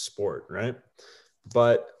a sport, right?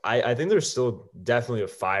 But I think there's still definitely a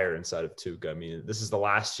fire inside of Tuukka. I mean, this is the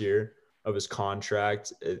last year of his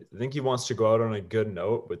contract. I think he wants to go out on a good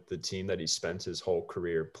note with the team that he spent his whole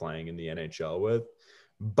career playing in the NHL with.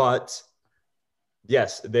 But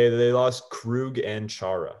yes, they lost Krug and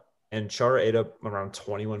Chara. And Chara ate up around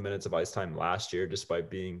 21 minutes of ice time last year,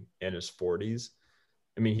 despite being in his 40s.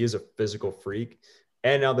 I mean, he's a physical freak.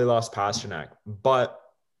 And now they lost Pastrnak. But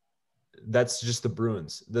that's just the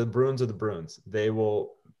Bruins. The Bruins are the Bruins. They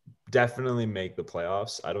will definitely make the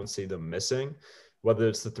playoffs. I don't see them missing, whether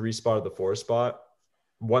it's the 3 spot or the 4 spot.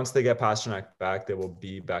 Once they get Pastrnak back, they will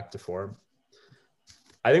be back to form.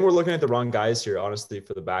 I think we're looking at the wrong guys here, honestly,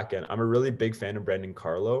 for the back end. I'm a really big fan of Brandon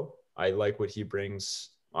Carlo. I like what he brings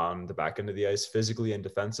on the back end of the ice, physically and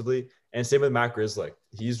defensively. And same with Matt Grzelcyk.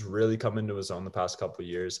 He's really come into his own the past couple of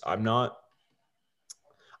years. I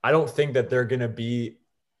don't think that they're going to be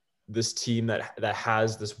this team that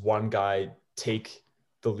has this one guy take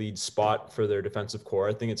the lead spot for their defensive core.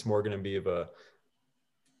 I think it's more going to be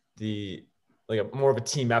more of a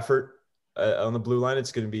team effort on the blue line.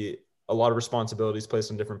 It's going to be a lot of responsibilities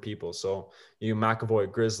placed on different people. So you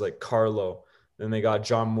McAvoy, Grizzly, Carlo, then they got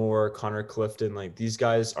John Moore, Connor Clifton. Like these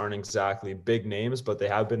guys aren't exactly big names, but they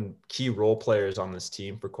have been key role players on this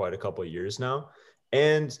team for quite a couple of years now.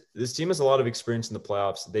 And this team has a lot of experience in the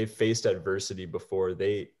playoffs. They've faced adversity before.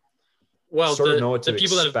 They sort of know what to the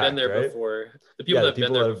people expect, that have been there right? before, The people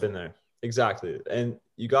that have been there. Exactly. And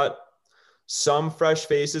you got some fresh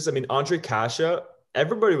faces. I mean, Andre Kasha,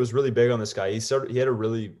 everybody was really big on this guy. He had a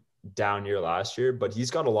really down year last year, but he's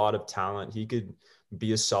got a lot of talent. He could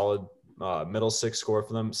be a solid middle six scorer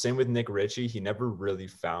for them. Same with Nick Ritchie. He never really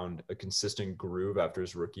found a consistent groove after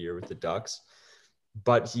his rookie year with the Ducks,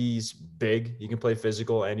 but he's big. He can play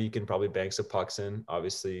physical and he can probably bank some pucks in.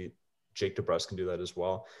 Obviously, Jake DeBrusk can do that as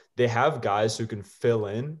well. They have guys who can fill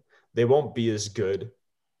in. They won't be as good,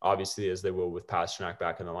 obviously, as they will with Pastrnak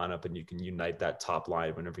back in the lineup, and you can unite that top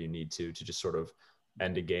line whenever you need to just sort of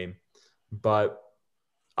end a game. But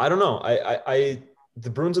I don't know. The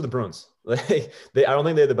Bruins are the Bruins. Like I don't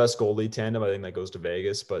think they have the best goalie tandem. I think that goes to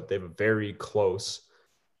Vegas, but they have a very close,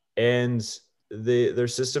 and their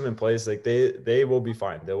system in place. Like they will be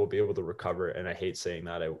fine. They will be able to recover. And I hate saying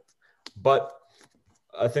that. But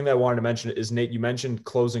a thing that I wanted to mention is, Nate, you mentioned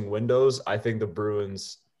closing windows. I think the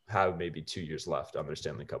Bruins have maybe 2 years left on their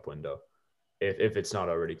Stanley Cup window, if it's not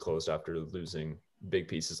already closed after losing big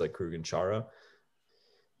pieces like Krug and Chara.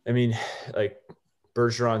 I mean, like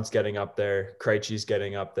Bergeron's getting up there, Krejci's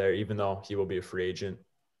getting up there, even though he will be a free agent.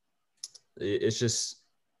 It's just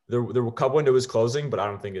the cup window is closing, but I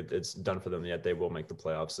don't think it's done for them yet. They will make the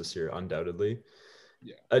playoffs this year, undoubtedly.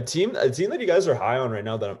 Yeah. A team that you guys are high on right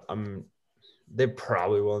now that they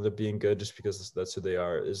probably will end up being good just because that's who they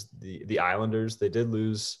are, is the Islanders. They did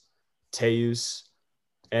lose Teus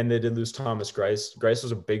and they did lose Thomas Greiss. Greiss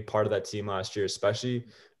was a big part of that team last year, especially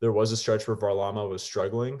there was a stretch where Varlamov was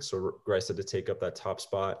struggling. So Greiss had to take up that top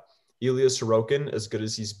spot. Ilya Sorokin, as good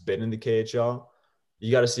as he's been in the KHL,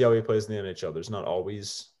 you got to see how he plays in the NHL. There's not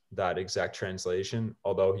always that exact translation,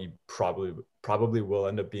 although he probably will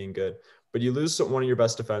end up being good. But you lose one of your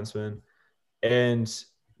best defensemen, and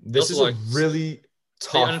this is a really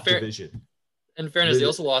tough division. In fairness, they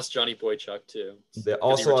also lost Johnny Boychuk too. They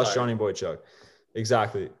also lost Johnny Boychuk.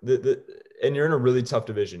 Exactly. And you're in a really tough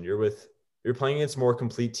division. You're playing against more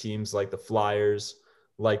complete teams like the Flyers,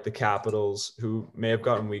 like the Capitals, who may have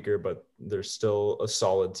gotten weaker, but they're still a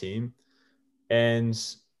solid team. And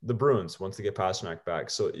the Bruins, once they get Pastrnak back.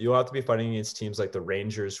 So you'll have to be fighting against teams like the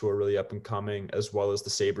Rangers, who are really up and coming, as well as the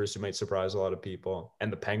Sabres, who might surprise a lot of people,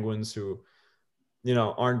 and the Penguins, who,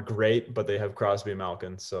 aren't great, but they have Crosby and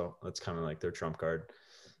Malkin. So that's kind of like their trump card.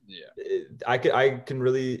 Yeah. I can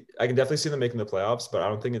definitely see them making the playoffs, but I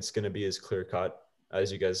don't think it's going to be as clear cut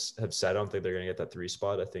as you guys have said. I don't think they're going to get that 3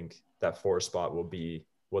 spot. I think that 4 spot will be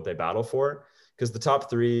what they battle for, because the top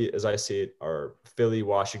 3, as I see it, are Philly,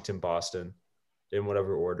 Washington, Boston, in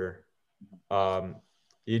whatever order.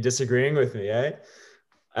 You disagreeing with me, eh?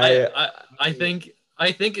 I think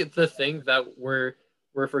the thing that we're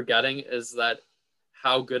forgetting is that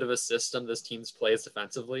how good of a system this team plays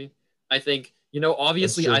defensively. I think,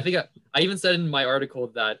 obviously, I think I even said in my article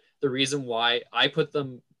that the reason why I put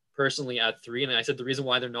them personally at 3, and I said the reason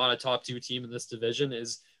why they're not a top 2 team in this division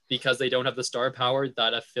is because they don't have the star power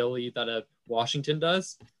that a Washington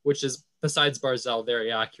does, which is, besides Barzal,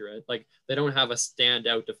 very accurate. Like, they don't have a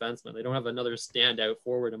standout defenseman. They don't have another standout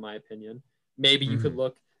forward, in my opinion. Maybe you could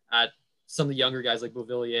look at some of the younger guys like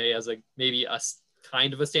Beauvillier as maybe a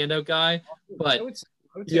kind of a standout guy, but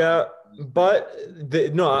yeah, but they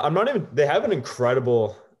have an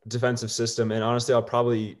incredible defensive system, and honestly, I'll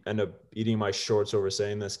probably end up eating my shorts over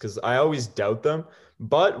saying this because I always doubt them.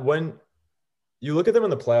 But when you look at them in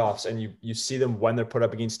the playoffs and you see them when they're put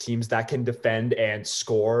up against teams that can defend and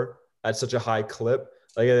score at such a high clip,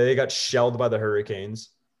 like they got shelled by the Hurricanes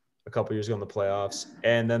a couple years ago in the playoffs,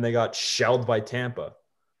 and then they got shelled by Tampa,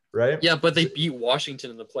 right? Yeah, but they beat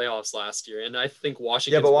Washington in the playoffs last year, and I think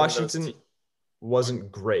Washington. Yeah, but Washington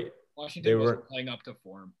wasn't great. Washington wasn't playing up to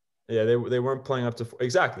form. Yeah, they weren't playing up to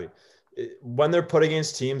exactly. When they're put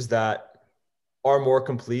against teams that are more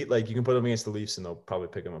complete, like you can put them against the Leafs and they'll probably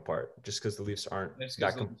pick them apart just because the Leafs aren't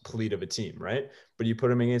that complete of a team, right? But you put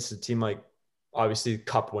them against a team like, obviously,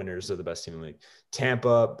 Cup winners are the best team in the league.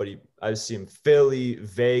 Tampa, but I see them Philly,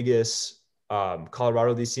 Vegas,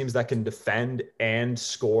 Colorado, these teams that can defend and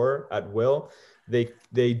score at will,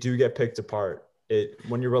 they do get picked apart.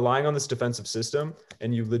 When you're relying on this defensive system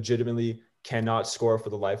and you legitimately cannot score for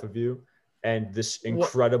the life of you, and this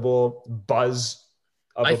incredible buzz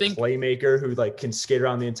of a playmaker who can skate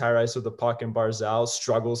around the entire ice with the puck, and Barzal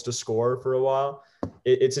struggles to score for a while,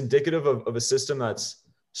 it's indicative of a system that's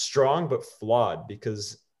strong but flawed,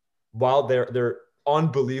 because while they're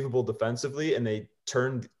unbelievable defensively and they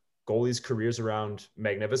turned goalies' careers around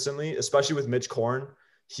magnificently, especially with Mitch Korn.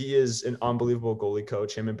 He is an unbelievable goalie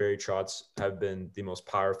coach. Him and Barry Trotz have been the most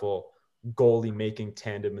powerful goalie making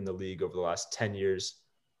tandem in the league over the last 10 years.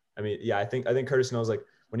 I mean, yeah, I think Curtis knows, like,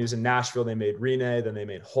 when he was in Nashville, they made Rene, then they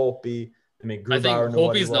made Holtby, they made Grubauer. I think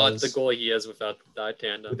Holtby's not the goalie he is without that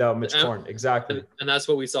tandem. Without Mitch Korn, exactly. And that's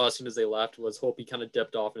what we saw as soon as they left, was Holtby kind of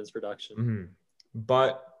dipped off in his production. Mm-hmm.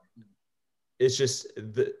 But it's just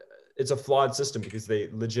it's a flawed system because they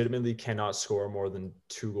legitimately cannot score more than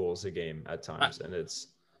 2 goals a game at times. And it's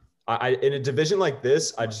in a division like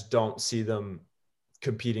this, I just don't see them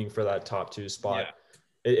competing for that top 2 spot.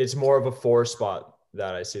 Yeah. It's more of a 4 spot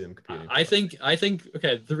that I see them competing. I think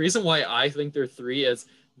okay, the reason why I think they're 3 is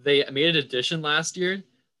they made an addition last year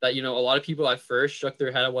that, a lot of people at first shook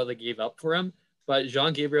their head at what they gave up for him. But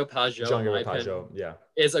Jean-Gabriel Pageau,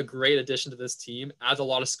 is a great addition to this team, adds a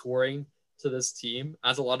lot of scoring to this team,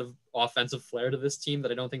 adds a lot of offensive flair to this team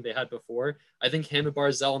that I don't think they had before. I think him and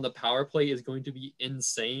Barzal on the power play is going to be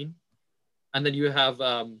insane. And then you have,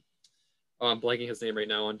 I'm blanking his name right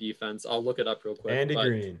now on defense. I'll look it up real quick. Andy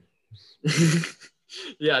Green.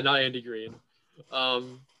 Yeah, not Andy Green.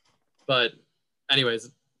 But anyways,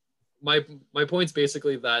 my point's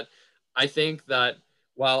basically that I think that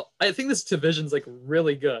while I think this division's like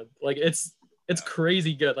really good, like it's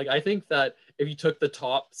crazy good. Like I think that if you took the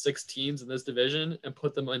top 6 teams in this division and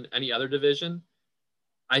put them in any other division,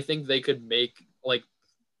 I think they could make, like,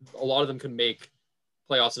 a lot of them could make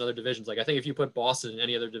playoffs in other divisions. Like I think if you put Boston in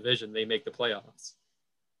any other division, they make the playoffs.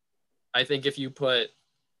 I think if you put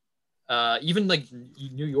even like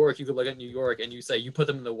New York, you could look at New York and you say you put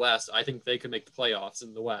them in the West, I think they could make the playoffs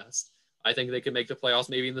in the West. I think they could make the playoffs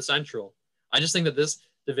maybe in the Central. I just think that this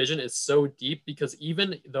division is so deep because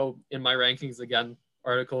even though in my rankings, again,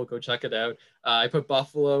 article, go check it out, I put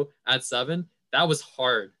Buffalo at 7. That was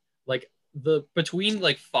hard. Like between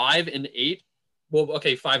like 5 and 8, well,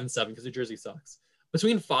 okay, 5 and 7 because New Jersey sucks.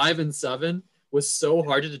 Between 5 and 7 was so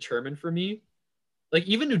hard to determine for me. Like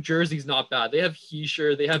even New Jersey's not bad. They have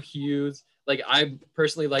Heischer, they have Hughes. Like I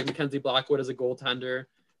personally like Mackenzie Blackwood as a goaltender,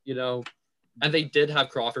 and they did have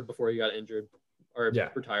Crawford before he got injured or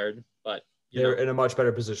retired, but they're in a much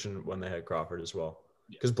better position when they had Crawford as well.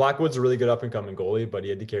 Because Blackwood's a really good up-and-coming goalie, but he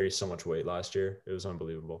had to carry so much weight last year. It was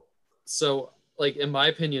unbelievable. So, like, in my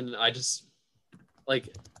opinion, I just, like,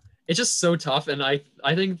 it's just so tough, and I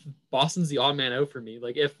think Boston's the odd man out for me.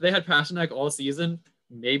 Like, if they had Pastrnak all season,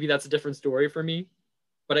 maybe that's a different story for me.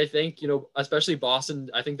 But I think, especially Boston,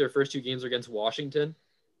 I think their first 2 games are against Washington,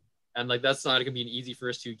 and, like, that's not going to be an easy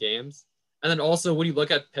first 2 games. And then also, when you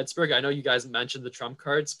look at Pittsburgh, I know you guys mentioned the trump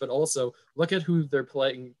cards, but also look at who they're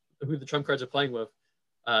playing, who the trump cards are playing with.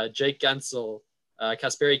 Jake Gensel,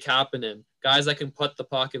 Kasperi Kapanen, guys that can put the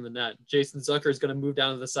puck in the net. Jason Zucker is going to move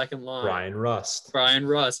down to the second line. Brian Rust, Brian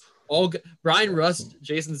Rust,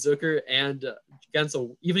 Jason Zucker, and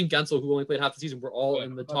Gensel. Even Gensel, who only played half the season, were all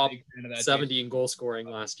in the top 70 in goal scoring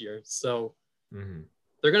last year. So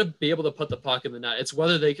they're going to be able to put the puck in the net. It's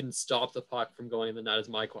whether they can stop the puck from going in the net is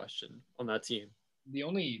my question on that team.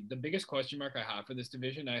 The biggest question mark I have for this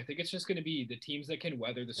division, I think it's just going to be the teams that can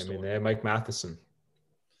weather the storm. I mean, they have Mike Matheson.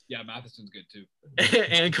 Yeah, Matheson's good too.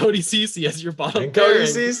 And Cody Ceci as your bottom. And Cody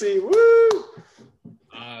Ceci, woo!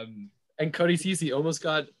 And Cody Ceci almost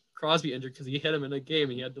got Crosby injured because he hit him in a game.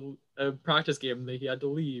 He had a practice game that he had to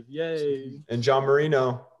leave. Yay! And John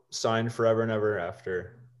Marino signed forever and ever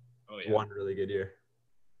after one really good year.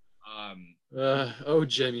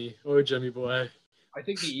 Jimmy boy. I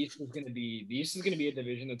think the East is going to be a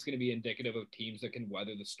division that's going to be indicative of teams that can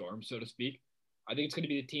weather the storm, so to speak. I think it's going to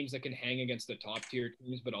be the teams that can hang against the top tier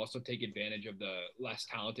teams, but also take advantage of the less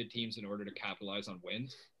talented teams in order to capitalize on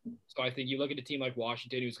wins. So I think you look at a team like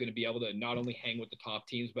Washington, who's going to be able to not only hang with the top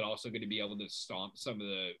teams, but also going to be able to stomp some of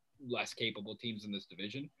the less capable teams in this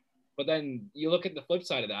division. But then you look at the flip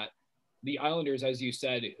side of that, the Islanders, as you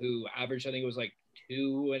said, who averaged, I think it was like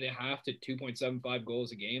 2.5 to 2.75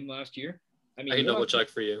 goals a game last year. I mean, I can double check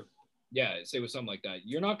for you. Yeah, say it was something like that.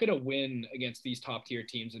 You're not going to win against these top tier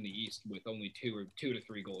teams in the East with only 2 to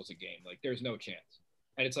 3 goals a game. Like, there's no chance.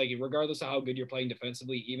 And it's like, regardless of how good you're playing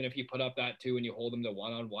defensively, even if you put up that 2 and you hold them to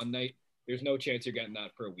one-on-one night, there's no chance you're getting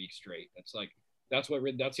that for a week straight. It's like, that's the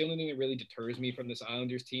only thing that really deters me from this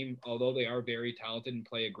Islanders team. Although they are very talented and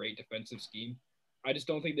play a great defensive scheme, I just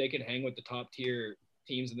don't think they can hang with the top tier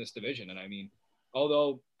teams in this division. And I mean,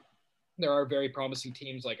 although there are very promising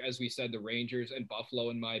teams, like, as we said, the Rangers and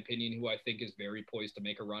Buffalo, in my opinion, who I think is very poised to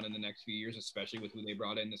make a run in the next few years, especially with who they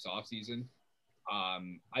brought in this offseason.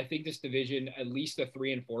 I think this division, at least the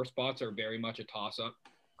 3 and 4 spots, are very much a toss-up.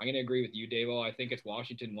 I'm going to agree with you, Davo. I think it's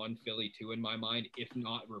Washington 1, Philly 2 in my mind, if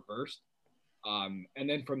not reversed. And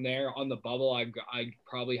then from there on the bubble, I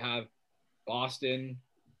probably have Boston,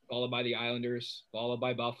 followed by the Islanders, followed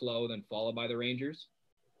by Buffalo, then followed by the Rangers.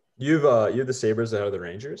 You have the Sabres ahead of the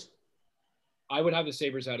Rangers? I would have the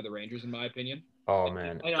Sabres out of the Rangers, in my opinion. Oh,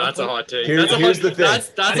 man. That's a hot take. Here's the thing.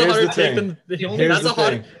 That's a hotter take than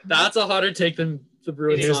that's a hotter take than the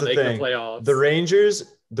Bruins not making the playoffs.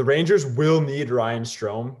 The Rangers will need Ryan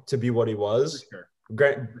Strome to be what he was. For sure.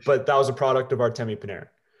 Great, but that was a product of Artemi Panarin,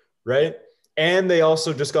 right? And they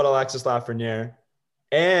also just got Alexis Lafreniere.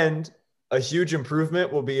 And a huge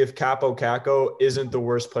improvement will be if Capo Caco isn't the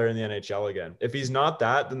worst player in the NHL again. If he's not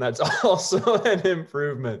that, then that's also an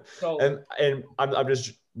improvement. So, and I'm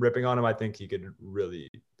just ripping on him. I think he could really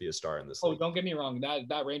be a star in this league. Don't get me wrong.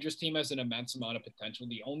 That Rangers team has an immense amount of potential.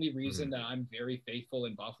 The only reason that I'm very faithful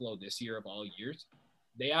in Buffalo this year of all years,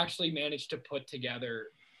 they actually managed to put together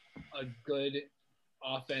a good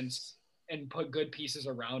offense and put good pieces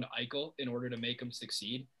around Eichel in order to make him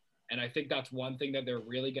succeed. And I think that's one thing that they're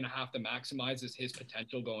really going to have to maximize is his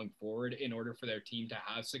potential going forward in order for their team to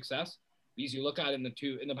have success. Because you look at in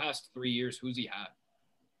the past 3 years, who's he had?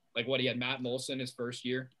 Like he had Matt Molson his first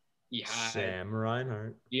year. He had Sam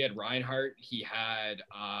Reinhart. He had Reinhart. He had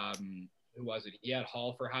who was it? He had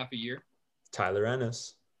Hall for half a year. Tyler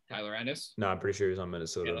Ennis. No, I'm pretty sure he was on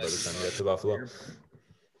Minnesota by the time he got to Buffalo.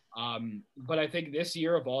 But I think this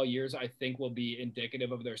year of all years, I think will be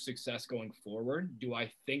indicative of their success going forward. Do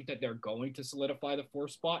I think that they're going to solidify the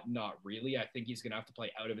 4th spot? Not really. I think he's going to have to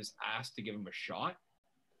play out of his ass to give him a shot.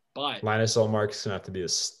 But Linus Ullmark's going to have to be a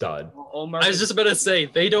stud. I was just about to say,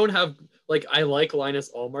 they don't have, I like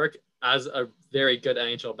Linus Ullmark as a very good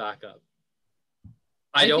NHL backup.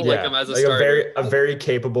 I don't like him as a starter. A very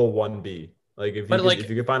capable 1B. If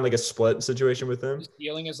you could find a split situation with him,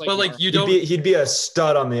 he'd be a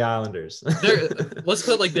stud on the Islanders. Let's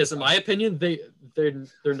put it like this: in my opinion,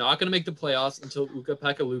 they're not going to make the playoffs until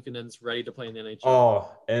Ukko-Pekka Luukkonen's ready to play in the NHL.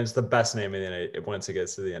 Oh, and it's the best name in the NHL once it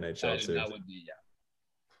gets to the NHL too. That would be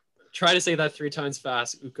Try to say that 3 times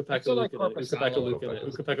fast. Ukko-Pekka Luukkonen. Ukko-Pekka Luukkonen.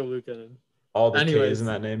 Ukko-Pekka Luukkonen. All the K's in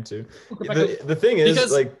that name too. The thing is,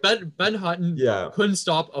 because Ben Hutton couldn't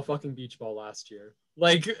stop a fucking beach ball last year.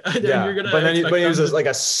 But he was just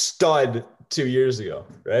a stud 2 years ago,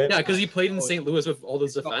 right? Yeah, because he played in St. Louis with all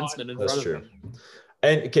those defensemen in front of him.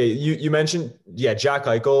 And okay, you mentioned Jack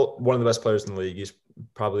Eichel, one of the best players in the league. He's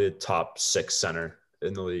probably a top 6 center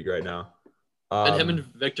in the league right now. And him and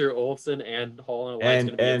Victor Olofsson and Hall and White's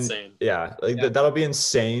going to be insane. Yeah, that'll be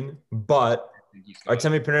insane. But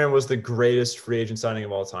Artemi Panarin was the greatest free agent signing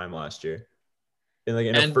of all time last year. In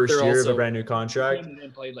the first year of a brand new contract.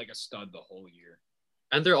 And played like a stud the whole year.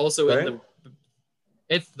 And they're also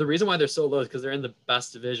it's the reason why they're so low is because they're in the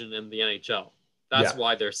best division in the NHL. That's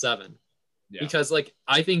why they're 7. Yeah. Because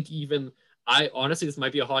I think honestly, this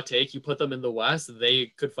might be a hot take. You put them in the West, they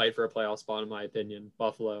could fight for a playoff spot, in my opinion.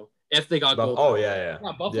 Buffalo. If they got gold. Oh, yeah.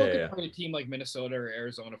 Buffalo could play a team like Minnesota or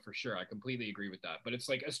Arizona for sure. I completely agree with that. But it's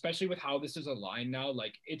especially with how this is aligned now,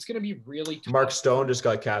 it's going to be really tough. Mark Stone just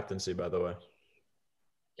got captaincy, by the way.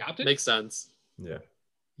 Captain? Makes sense. Yeah.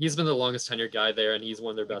 He's been the longest tenured guy there, and he's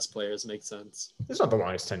one of their best players. Makes sense. He's not the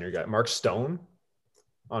longest tenured guy. Mark Stone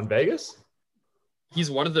on Vegas? He's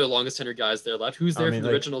one of their longest tenured guys there left. Who's there from the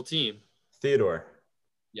original team? Theodore.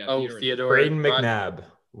 Yeah. Theodore. Braden McNabb.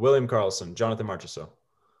 William Karlsson. Jonathan Marchessault.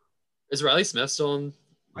 Is Riley Smith still in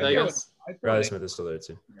Vegas? Riley Smith is still there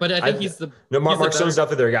too. But I think he's the Mark Stone's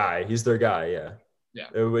definitely their guy. He's their guy. Yeah. Yeah.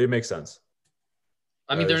 It makes sense.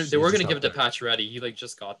 I mean, they were going to give it to Pacioretty. He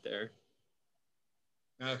just got there.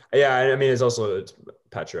 Yeah, I mean, it's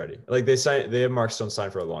Pacioretty. They have Mark Stone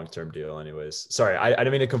signed for a long-term deal, anyways. Sorry, I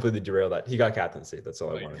didn't mean to completely derail that. He got captaincy. That's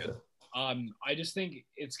all I wanted to. I just think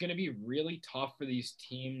it's going to be really tough for these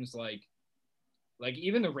teams,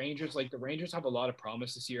 even the Rangers. The Rangers have a lot of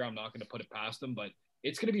promise this year. I'm not going to put it past them, but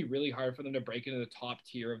it's going to be really hard for them to break into the top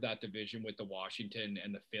tier of that division with the Washington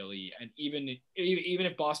and the Philly. And even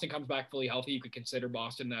if Boston comes back fully healthy, you could consider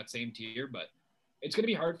Boston that same tier, but it's going to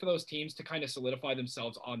be hard for those teams to kind of solidify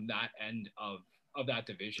themselves on that end of that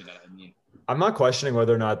division. I mean, I'm not questioning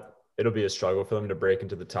whether or not it'll be a struggle for them to break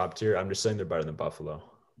into the top tier. I'm just saying they're better than Buffalo.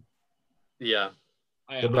 Yeah.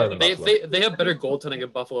 They have better goaltending in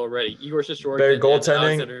Buffalo already. Igor Shesterkin. Better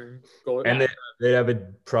goaltending. And they have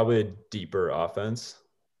probably a deeper offense.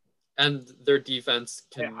 And their defense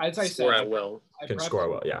can score at will. Can score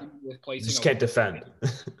well, yeah. You just can't defend.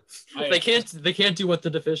 They can't do what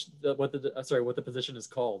the position is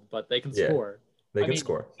called, but they can score. They can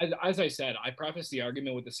score. As I said, I preface the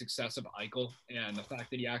argument with the success of Eichel and the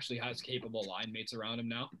fact that he actually has capable line mates around him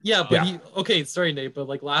now. Yeah, but okay, sorry, Nate, but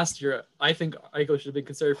like last year, I think Eichel should have been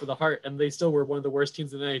considered for the Hart, and they still were one of the worst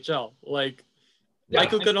teams in the NHL. Like,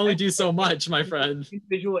 Eichel could only do so much, my friend.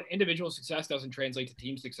 Individual success doesn't translate to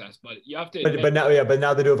team success, but you have to. But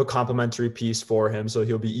now they do have a complimentary piece for him, so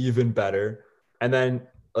he'll be even better. And then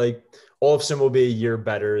like Olofsson will be a year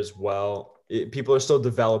better as well. People are still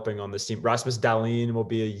developing on this team. Rasmus Dahlin will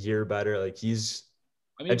be a year better. Like he's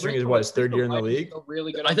entering his third year in the league.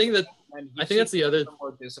 Really good. I think that's the other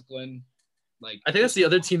more discipline. Like I think that's the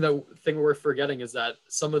other thing we're forgetting is that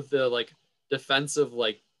some of the like defensive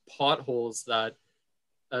like potholes that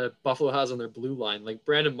Buffalo has on their blue line, like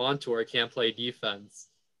Brandon Montour can't play defense.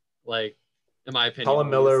 Like in my opinion, Colin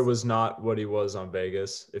Miller was not what he was on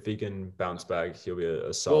Vegas. If he can bounce back, he'll be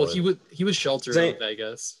a solid. Well, he was sheltered in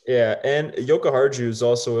Vegas. Yeah, and Joka Harju is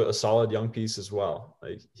also a solid young piece as well.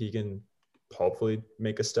 Like he can hopefully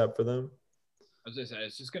make a step for them. As I said,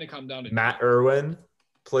 it's just going to come down to Matt Irwin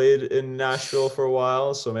played in Nashville for a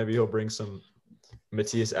while, so maybe he'll bring some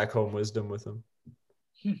Matthias Ekholm wisdom with him.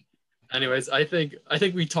 Anyways, I think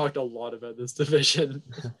we talked a lot about this division.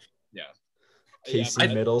 Yeah. Casey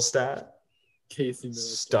Middlestat. Casey Middlestat.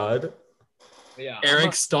 Stud. Yeah.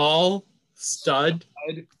 Eric Stahl. Stud.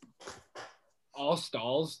 All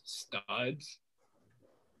Stahls. Studs.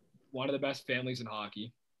 One of the best families in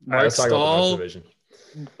hockey. Mark Stahl.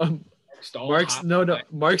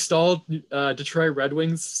 Mark Stahl, Detroit Red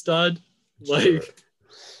Wings stud. Like,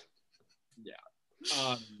 yeah.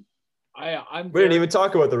 We didn't even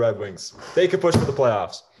talk about the Red Wings. They could push for the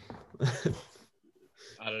playoffs.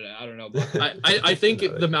 I don't know. But I think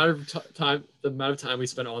the amount of time we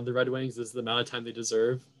spent on the Red Wings is the amount of time they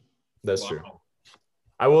deserve. That's true.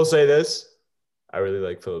 I will say this: I really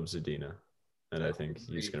like Philip Zadina, and I think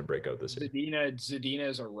he's going to break out this year. Zadina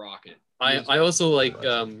is a rocket. I also like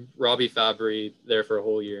Robbie Fabry there for a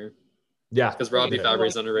whole year. Yeah, because Robbie Fabry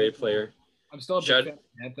is an underrated player. I'm still a big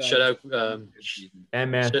fan. Shout out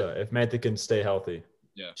and Mantha if Mantha can stay healthy.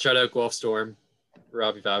 Yeah. Shout out Guelph Storm,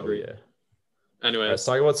 Robbie Fabry. Oh, yeah. Anyway, let's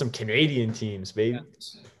talk about some Canadian teams, baby.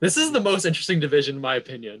 This is the most interesting division, in my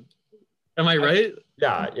opinion. Am I right?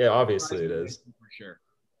 Yeah, obviously it is. For sure.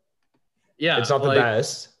 Yeah, it's not the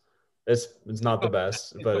best. It's not the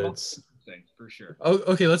best, but it's for sure. Oh,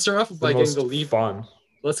 okay. Let's start off by getting the Leaf fun.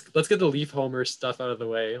 Let's get the Leaf Homer stuff out of the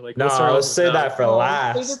way. Like, let's say that for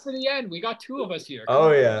last. Save it for the end. We got two of us here.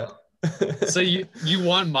 Oh yeah. So you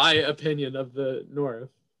want my opinion of the North?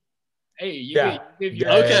 Hey,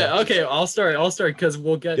 okay. I'll start because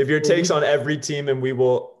we'll get. Give your takes on every team, and we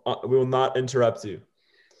will not interrupt you.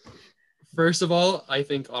 First of all, I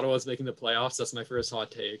think Ottawa's making the playoffs. That's my first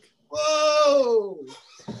hot take. Whoa!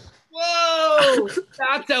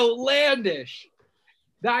 That's outlandish.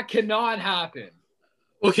 That cannot happen.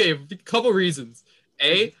 Okay, a couple reasons.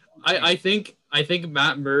 I think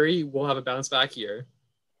Matt Murray will have a bounce back year,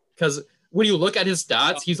 because when you look at his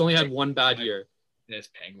stats, he's only had one bad year. This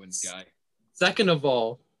Penguins guy. Second of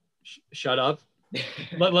all, shut up.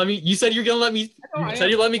 let me. You said you're gonna let me. You said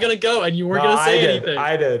you let me go, and you weren't gonna say anything.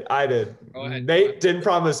 I did. Go ahead. Nate didn't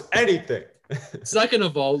promise anything. Second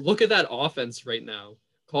of all, look at that offense right now.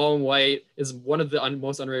 Colin White is one of the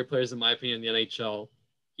most underrated players, in my opinion, in the NHL.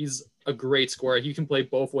 He's a great scorer. He can play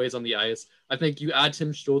both ways on the ice. I think you add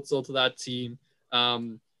Tim Stützle to that team.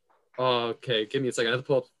 Okay, give me a second. I have to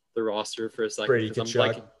pull up the roster for a second. Brady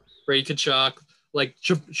Tkachuk, like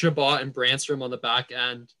Chabot and Brandstrom on the back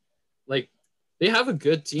end. Like, they have a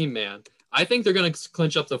good team, man. I think they're going to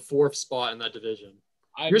clinch up the 4th spot in that division.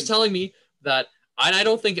 You're telling me that I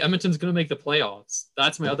don't think Edmonton's going to make the playoffs.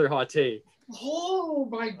 That's my other hot take. Oh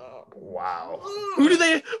my! Wow. Who do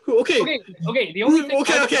they? Okay. The only thing.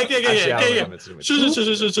 Okay.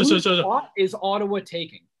 Whose spot is Ottawa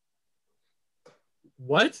taking?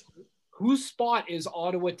 What? Whose spot is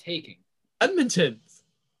Ottawa taking? Edmonton's.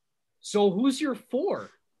 So who's your 4?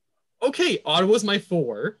 Okay, Ottawa's my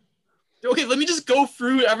 4. Okay, let me just go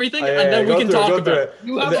through everything and then we can talk about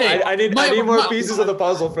it. I need more pieces of the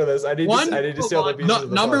puzzle for this. I need to see all the pieces of the puzzle.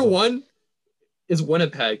 Number 1 is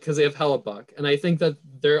Winnipeg because they have Hellebuck, and I think that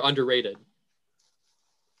they're underrated.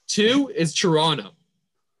 2 is Toronto.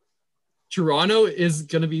 Toronto is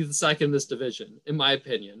going to be the second in this division, in my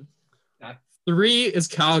opinion. 3 is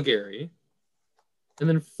Calgary, and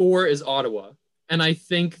then 4 is Ottawa. And I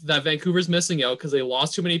think that Vancouver's missing out because they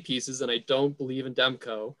lost too many pieces, and I don't believe in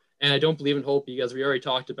Demko, and I don't believe in Holtby, as we already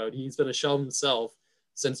talked about. He's been a shell of himself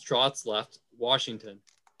since Trotz left Washington.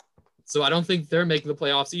 So I don't think they're making the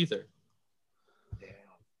playoffs either.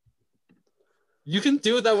 You can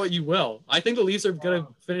do with that what you will. I think the Leafs are going to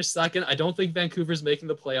finish second. I don't think Vancouver's making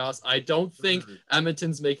the playoffs. I don't think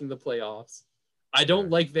Edmonton's making the playoffs. I don't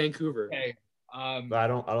like Vancouver. Okay. But I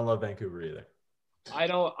don't love Vancouver either.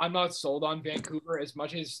 I'm not sold on Vancouver as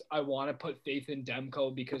much as I want to put faith in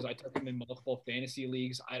Demko because I took him in multiple fantasy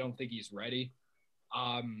leagues. I don't think he's ready.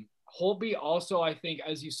 Holtby also, I think,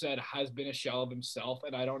 as you said, has been a shell of himself,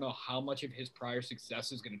 and I don't know how much of his prior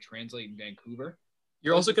success is going to translate in Vancouver.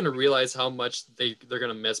 You're also going to realize how much they're going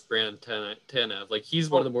to miss Brandon Tanev. Like, he's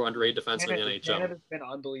one of the more underrated defensemen in the NHL. Tanev has been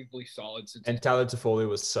unbelievably solid since. And Tyler Toffoli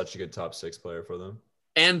was such a good top 6 player for them.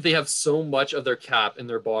 And they have so much of their cap in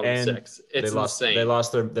their bottom 6. It's insane. They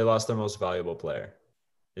lost their most valuable player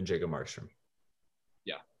in Jacob Markstrom.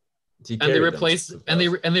 Yeah. And they replaced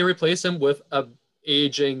him with a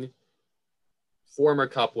aging former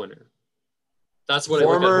Cup winner. That's what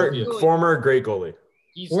former great goalie.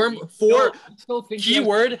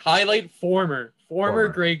 Keyword highlight former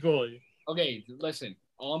great goalie. Okay, listen.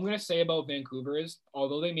 All I'm going to say about Vancouver is,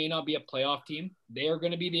 although they may not be a playoff team, they are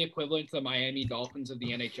going to be the equivalent to the Miami Dolphins of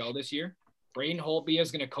the NHL this year. Braden Holtby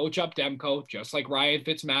is going to coach up Demko, just like Ryan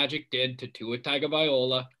Fitzmagic did to Tua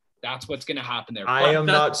Tagovailoa. That's what's going to happen there. I am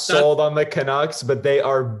not sold on the Canucks, but they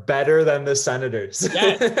are better than the Senators.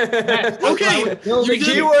 Yes. Okay.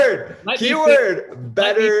 Keyword.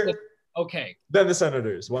 Better. Okay. Than the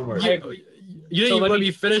Senators. One word. You didn't even let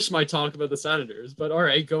me finish my talk about the Senators, but all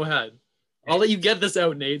right, go ahead. I'll let you get this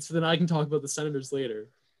out, Nate, so then I can talk about the Senators later.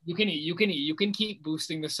 You can keep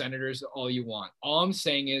boosting the Senators all you want. All I'm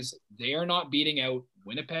saying is they are not beating out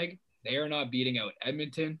Winnipeg. They are not beating out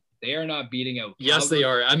Edmonton. They are not beating out Calgary. Yes, they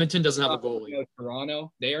are. Edmonton doesn't have a goalie.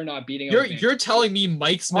 Toronto. They are not beating out. You're telling me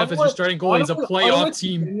Mike Smith is your starting goalie. He's a playoff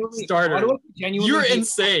team starter. You're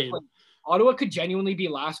insane. Ottawa could genuinely be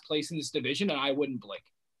last place in this division, and I wouldn't blink.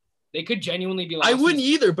 They could genuinely be last. I wouldn't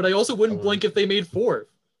either, but I also wouldn't blink if they made 4th.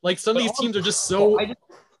 Like, some of these teams are just so.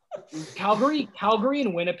 Calgary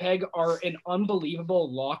and Winnipeg are an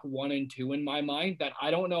unbelievable lock 1 and 2 in my mind that I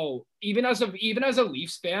don't know. Even as a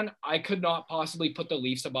Leafs fan, I could not possibly put the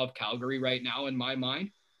Leafs above Calgary right now in my mind.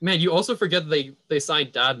 Man, you also forget they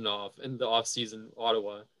signed Dadonov in the offseason,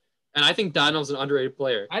 Ottawa. And I think Dadonov's an underrated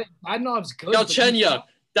player. Dadonov's good. Galchenyuk,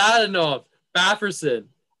 Dadonov, Bafferson,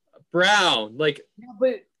 Brown. Like,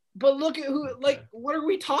 yeah, but look at who, like, what are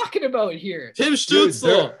we talking about here? Tim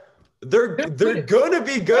Stützle. They're going to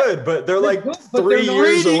be good, but they're like 3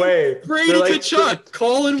 years away. Brady Tkachuk,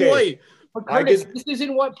 Colin White. But Curtis, this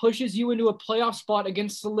isn't what pushes you into a playoff spot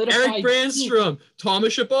against solidified Eric Brandstrom,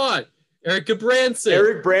 Thomas Chabot, Eric Gabranson.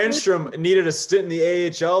 Eric Brandstrom needed a stint in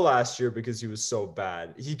the AHL last year because he was so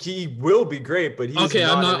bad. He will be great, but he's not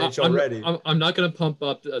NHL ready. I'm not going to pump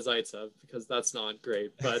up Zaitsev because that's not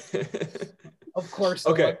great, but... Of course.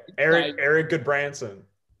 Okay, Eric Goodbranson.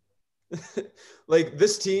 Like,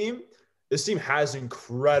 this team has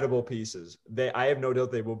incredible pieces. I have no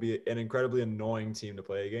doubt they will be an incredibly annoying team to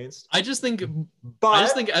play against. I just think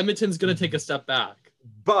Edmonton's going to take a step back.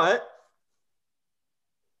 But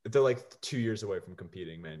they're like 2 years away from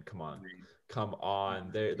competing, man. Come on.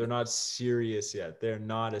 They're not serious yet. They're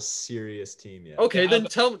not a serious team yet. Okay, then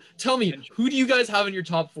tell me, who do you guys have in your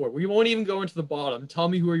top 4? We won't even go into the bottom. Tell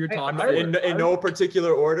me who are your top 4. In no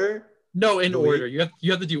particular order? No, in order. You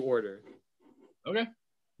have to do order. Okay.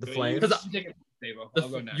 The Flames? I'll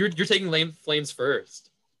go next. You're taking Flames first.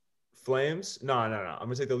 Flames? No. I'm going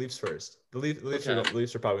to take the Leafs first. The Leafs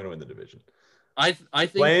are probably going to win the division. I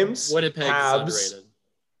think Flames, Winnipeg Habs, is underrated.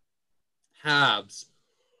 Habs.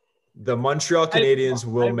 The Montreal Canadiens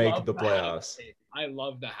will make the playoffs. I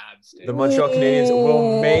love the Habs. The Montreal Canadiens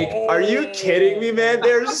will make. Are you kidding me, man?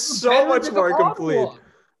 They're so much more complete.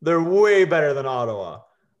 They're way better than Ottawa.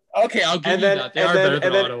 Okay, I'll give you that. They are better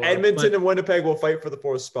than Ottawa. Edmonton and Winnipeg will fight for the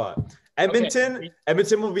 4th spot. Edmonton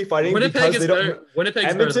will be fighting because they don't.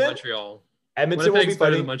 Winnipeg's better than Montreal. Edmonton will be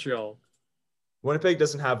better than Montreal. Winnipeg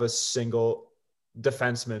doesn't have a single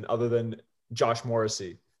defenseman other than Josh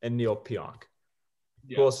Morrissey and Neil Pionk.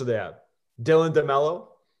 Yeah. Who else do they have? Dylan DeMello.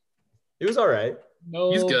 He was all right.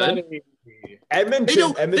 No, he's good.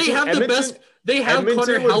 Edmonton. They have the best. They have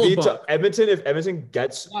Connor Hellebuyck. Edmonton, if Edmonton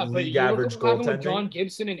gets league average goaltending. John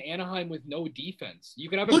Gibson and Anaheim with no defense. You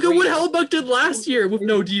could have. Look at what Hellebuyck did last year with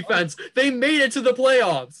no defense. They made it to the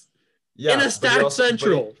playoffs. Yeah, in a stacked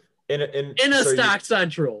Central. In a stacked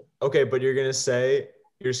Central. Okay, but you're gonna say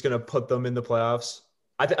you're just gonna put them in the playoffs.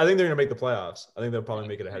 I think they're gonna make the playoffs. I think they'll probably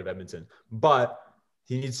make it ahead of Edmonton. But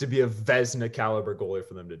he needs to be a Vezina caliber goalie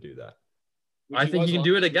for them to do that. I think he can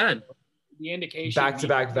do it again. The indication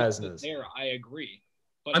back-to-back Vezinas. There, I agree.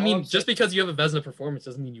 But I mean, just because you have a Vezina performance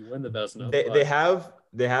doesn't mean you win the Vezina.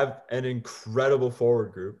 They have an incredible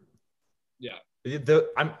forward group. Yeah. I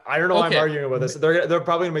don't know why I'm Okay. arguing about this. They're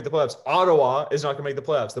probably gonna make the playoffs. Ottawa is not gonna make the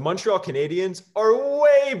playoffs. The Montreal Canadiens are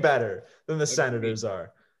way better than the Senators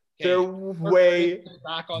are. They're way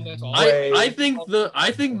back on this. All way- I think way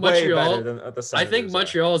better Montreal than the Senators I think are.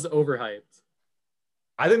 Montreal is overhyped.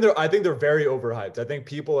 I think they're very overhyped. I think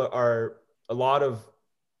people are a lot of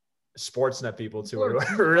Sportsnet people too are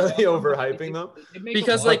really overhyping them.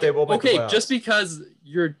 Because But like they will make the okay, playoffs. just because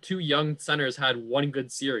your two young centers had one good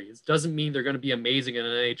series doesn't mean they're going to be amazing in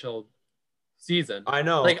an NHL season. I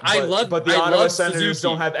know. Like, but the I Ottawa love Senators Suzuki.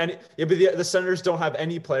 don't have any. Yeah, but the Senators don't have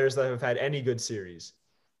any players that have had any good series.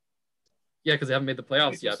 Yeah, because they haven't made the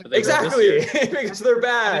playoffs yet. But they will this year. Exactly, because they're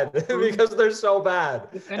bad. Because they're so bad,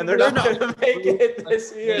 and they're not going to make it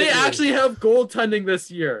this year. They actually have goaltending this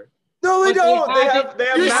year. No, they But don't. they They have-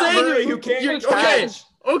 have You're Matt saying- Murray who can't you're- catch.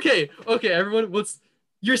 Okay, everyone.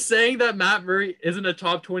 You're saying that Matt Murray isn't a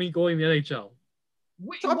top 20 goalie in the NHL?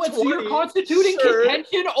 Top What's 20, your constituting sure.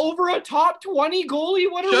 contention over a top 20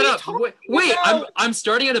 goalie? What are Shut we up. talking Wait, about? I'm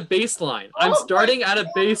starting at a baseline. I'm Oh starting my at a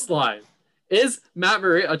baseline. Is Matt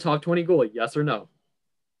Murray a top 20 goalie? Yes or no?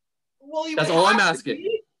 Well, you That's would all I'm have to asking.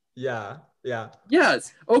 be. Yeah.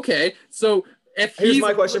 Yes. Okay. So if Here's he's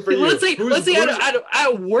my question for you. let's say Who's-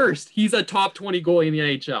 at worst he's a top 20 goalie in the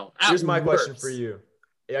NHL. At Here's my question worst. for you.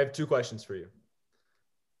 I have two questions for you.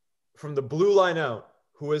 From the blue line out,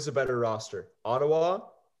 who is a better roster, Ottawa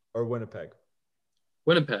or Winnipeg?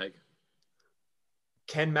 Winnipeg.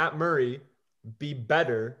 Can Matt Murray be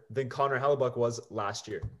better than Connor Hellebuck was last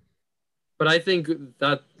year? But I think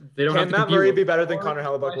that they don't have Can to Matt compete Murray with- be better than Connor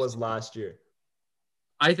Hellebuck was last year?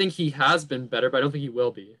 I think he has been better, but I don't think he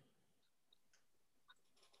will be.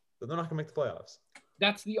 But they're not going to make the playoffs.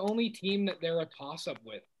 That's the only team that they're a toss-up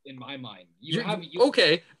with, in my mind.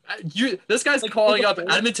 Okay. This guy's Like, calling up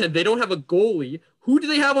before- Edmonton. They don't have a goalie. Who do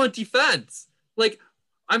they have on defense? Like,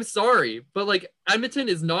 I'm sorry, but like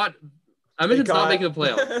Edmonton's not making the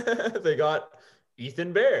playoffs. They got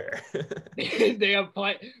Ethan Bear. they have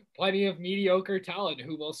plenty of mediocre talent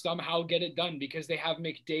who will somehow get it done because they have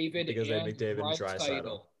McDavid Because they have and McDavid and Draisaitl.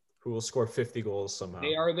 Draisaitl, who will score 50 goals somehow.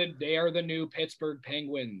 They are the new Pittsburgh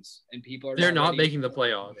Penguins, and people are They're not ready making the to-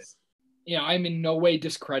 playoffs. Yeah, I'm in no way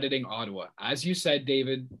discrediting Ottawa. As you said,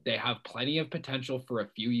 David, they have plenty of potential for a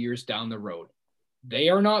few years down the road. They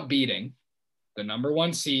are not beating the number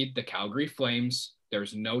one seed, the Calgary Flames.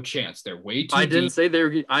 There's no chance. They're way too I didn't deep. say they're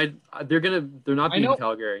not I beating know.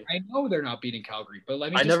 Calgary. I know they're not beating Calgary, but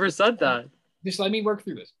let me I never said that. just let me work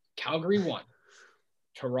through this. Calgary 1,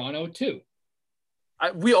 Toronto 2.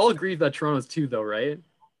 We all agreed that Toronto's 2 though, right?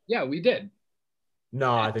 Yeah, we did.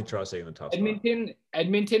 No, I think Toronto's taking the top spot.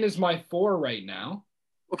 Edmonton is my 4 right now.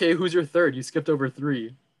 Okay, who's your third? You skipped over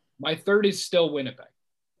 3. My third is still Winnipeg.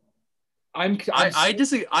 I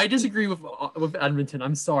disagree with Edmonton.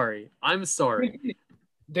 I'm sorry.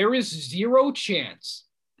 There is zero chance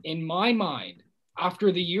in my mind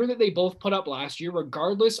after the year that they both put up last year,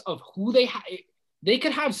 regardless of who they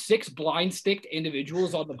could have 6 blind sticked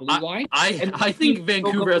individuals on the blue line. I think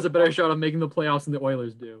Vancouver has a better shot of making the playoffs than the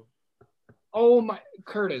Oilers do. Oh my,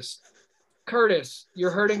 Curtis,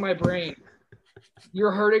 you're hurting my brain.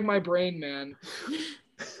 You're hurting my brain, man.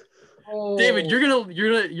 Oh, David,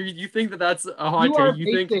 you think that's a hot you are take?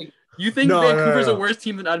 thinking. You think No, Vancouver's no. a worse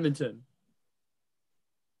team than Edmonton?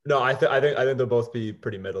 No, I think they'll both be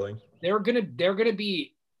pretty middling. They're gonna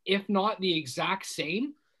be, if not the exact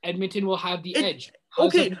same. Edmonton will have the edge.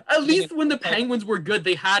 Okay, at least when the Penguins were good,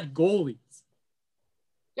 they had goalies.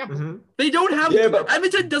 Yeah, Mm-hmm. They don't have. Yeah, but-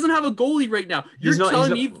 Edmonton doesn't have a goalie right now. You're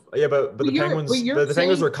telling me. Yeah, but the you're- Penguins, but you're the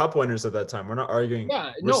Penguins saying- were cup winners at that time. We're not arguing.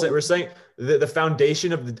 Yeah, We're saying the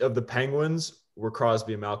foundation of the Penguins were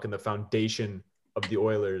Crosby and Malkin. The foundation of the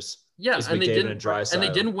Oilers. Yeah, is and they McDavid and Draisaitl. and they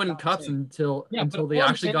didn't win cups until but they all I'm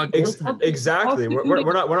actually saying got is- goaltending. Exactly.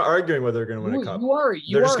 We're not arguing whether they're going to win a cup.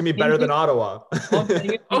 They're just going to be better than Ottawa.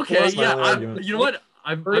 Okay, That's my yeah, argument. you know what?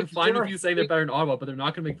 I'm fine with you saying they're you're- better than Ottawa, but they're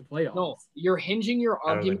not going to make the playoffs. No, you're hinging your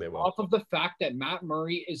I don't think argument they will. off of the fact that Matt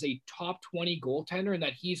Murray is a top 20 goaltender and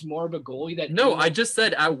that he's more of a goalie that. No, I just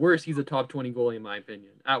said at worst he's a top 20 goalie in my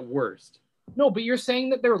opinion. At worst. No, but you're saying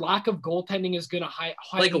that their lack of goaltending is going to hide.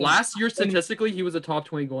 Like last year, statistically, he was a top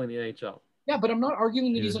 20 goalie in the NHL. Yeah, but I'm not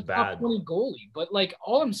arguing that He he's a was top bad. 20 goalie. But like,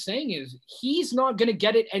 all I'm saying is he's not going to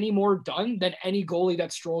get it any more done than any goalie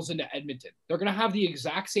that strolls into Edmonton. They're going to have the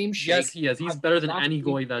exact same shake. Yes, he is. He's better than any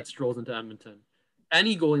Exactly. goalie that strolls into Edmonton.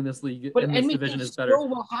 Any goalie in this league, But in this Edmonton division, is still better.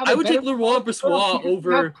 will have I a would take better Laurent because Brossoit they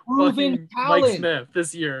over have proven fucking Mike talent. Smith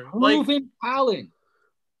this year. Like, Proven talent.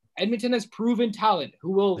 Edmonton has proven talent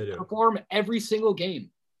who will They do. perform every single game.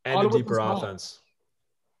 And Ottawa a deeper does not. offense.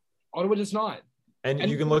 Ottawa does not. And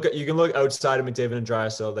you can look outside of McDavid and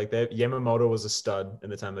Draisaitl. Like Yamamoto was a stud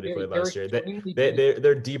in the time that he played last year.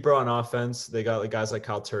 They're deeper on offense. They got like guys like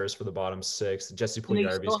Kyle Turris for the bottom six. Jesse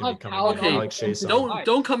Puljujarvi is going to be coming in. Alex Chiasson.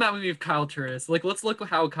 Don't come at me with Kyle Turris. Like, let's look at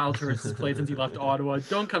how Kyle Turris has played since he left Ottawa.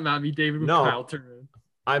 Don't come at me, David, with Kyle Turris.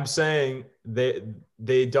 I'm saying they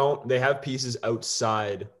have pieces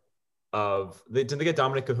outside of didn't they get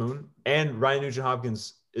Dominic Cahoon and Ryan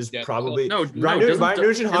Nugent-Hopkins is probably Ryan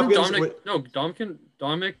Nugent-Hopkins.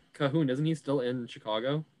 Dominic Cahoon, isn't he still in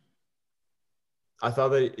Chicago? I thought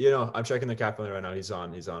that I'm checking the cap friendly right now. He's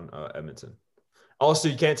on Edmonton. Also,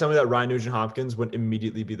 you can't tell me that Ryan Nugent-Hopkins would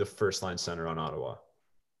immediately be the first line center on Ottawa.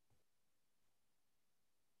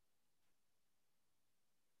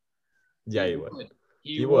 Yeah, he would.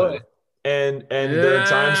 He would. And there are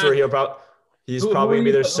times where he's probably gonna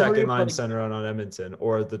be their second line center on Edmonton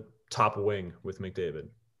or the top wing with McDavid.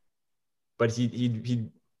 But he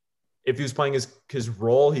if he was playing his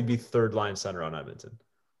role, he'd be third line center on Edmonton.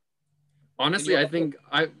 Honestly, I think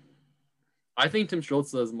Tim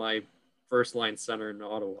Schultz is my first line center in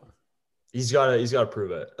Ottawa. He's got to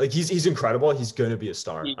prove it. Like he's incredible. He's going to be a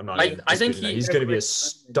star. I think he's going to be a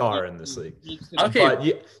star in this league. Okay, but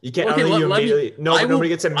you can't. Nobody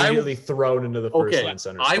gets immediately thrown into the first line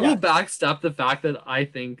center. I will backstep the fact that I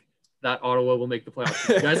think that Ottawa will make the playoffs.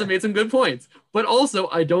 You guys have made some good points, but also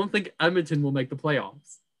I don't think Edmonton will make the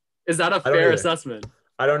playoffs. Is that a fair assessment?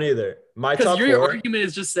 I don't either. Because your argument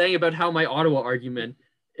is just saying about how my Ottawa argument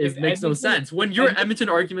makes no sense. When your Edmonton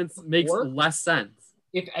argument makes less sense.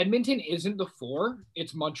 If Edmonton isn't the 4,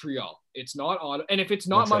 it's Montreal. It's not Ottawa. And if it's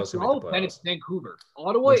not Montreal, then it's Vancouver.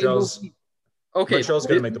 Ottawa is Montreal's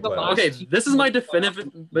going to make the playoffs. Okay, this is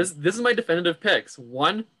my definitive picks.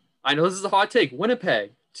 1, I know this is a hot take,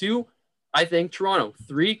 Winnipeg. 2, I think Toronto.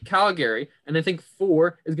 3, Calgary. And I think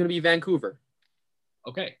 4 is going to be Vancouver.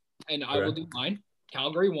 Okay. And I will do mine.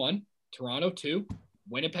 Calgary 1, Toronto 2,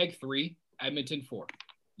 Winnipeg 3, Edmonton 4.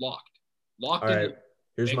 Locked. All right.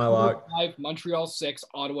 Here's Vancouver my lock. 5, Montreal 6,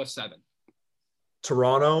 Ottawa 7.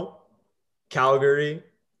 Toronto, Calgary,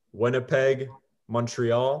 Winnipeg,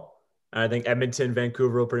 Montreal. And I think Edmonton,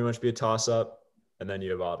 Vancouver will pretty much be a toss-up. And then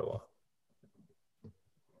you have Ottawa.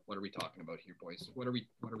 What are we talking about here, boys? What are we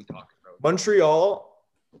talking about? Montreal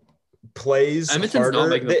plays Edmonton's harder. Not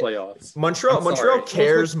making the playoffs. Montreal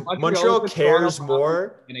cares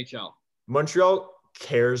more. NHL. Montreal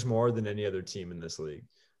cares more than any other team in this league.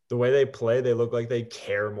 The way they play, they look like they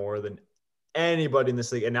care more than anybody in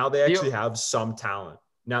this league. And now they actually have some talent.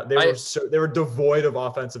 Now they were devoid of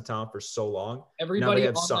offensive talent for so long. Everybody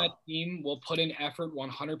on that team will put in effort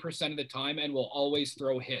 100% of the time and will always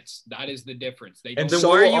throw hits. That is the difference.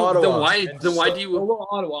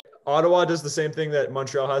 Ottawa does the same thing that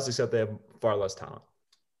Montreal has, except they have far less talent.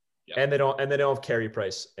 Yep. And they don't have Carey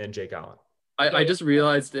Price and Jake Allen. I just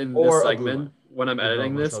realized in this segment when I'm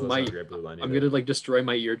editing this, I'm gonna destroy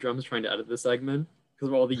my eardrums trying to edit this segment because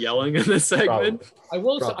of all the yelling in this segment. I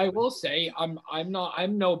will say I'm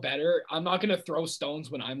no better. I'm not gonna throw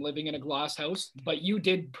stones when I'm living in a glass house, but you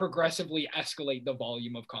did progressively escalate the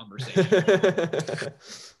volume of conversation.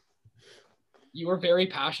 You were very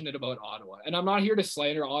passionate about Ottawa, and I'm not here to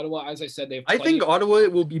slander Ottawa. As I said, I think Ottawa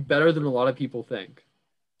will be better than a lot of people think.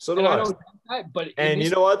 So do I. You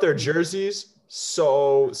know what? Their jerseys,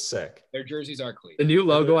 so sick. Their jerseys are clean. The new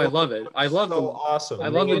logo, I love it. I love awesome. I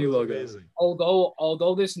love the new logo. Amazing.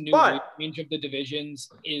 Although this new range of the divisions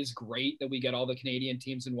is great that we get all the Canadian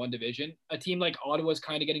teams in one division, a team like Ottawa is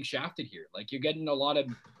kind of getting shafted here. Like you're getting a lot of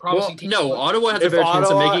promising teams. No, Ottawa has a better chance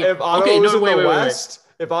of making. If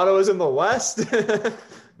Ottawa's in the West,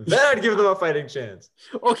 then I'd give them a fighting chance.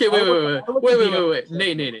 Okay, wait.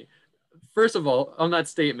 Nate. First of all, on that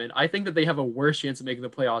statement, I think that they have a worse chance of making the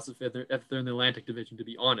playoffs if they're in the Atlantic Division, to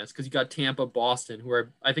be honest, because you got Tampa, Boston, who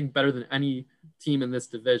are, I think, better than any team in this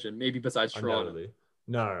division, maybe besides Toronto.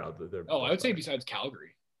 No. I would say besides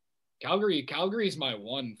Calgary. Calgary is my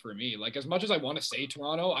one for me. Like, as much as I want to say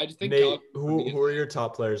Toronto, I just think Nate, who are your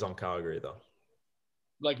top players on Calgary, though?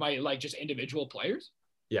 Like just individual players?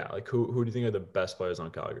 Yeah, like who do you think are the best players on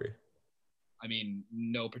Calgary? I mean,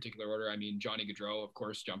 no particular order. I mean, Johnny Gaudreau, of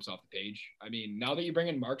course, jumps off the page. I mean, now that you bring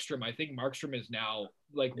in Markstrom, I think Markstrom is now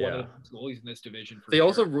one of the goalies in this division. They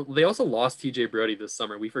also lost TJ Brody this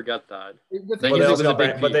summer. We forget that.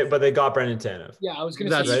 But they got Brendan Tanev. Yeah, I was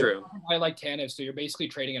going to say that's true. I like Tanev, so you're basically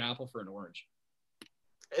trading an apple for an orange.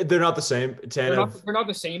 They're not the same. Tanev. They're not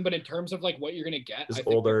the same, but in terms of like what you're going to get, he's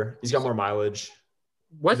older. He's got more mileage.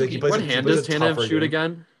 What hand does Tanev shoot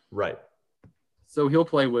again? Right. So he'll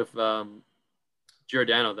play with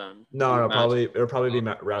Giordano then. No, it'll probably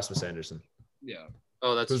be Rasmus Anderson. Yeah.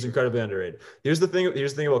 Oh, that's who's incredibly underrated. Here's the thing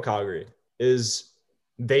about Calgary is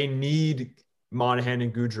they need Monahan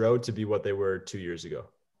and Gaudreau to be what they were 2 years ago.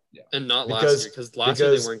 Yeah. And not last year, because last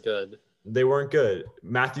year they weren't good. They weren't good.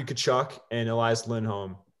 Matthew Tkachuk and Elias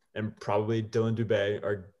Lindholm and probably Dylan Dubé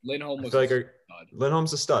are.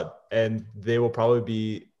 Lindholm's a stud, and they will probably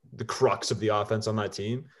be the crux of the offense on that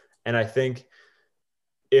team. And I think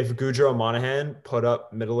if Gaudreau and Monahan put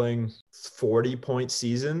up middling 40-point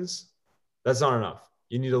seasons, that's not enough.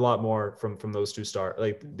 You need a lot more from those two stars.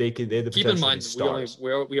 Like they have the Keep potential in mind, to be stars.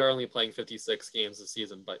 we are only playing 56 games this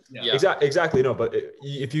season, but yeah. Exactly. No, but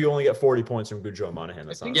if you only get 40 points from Gaudreau and Monahan,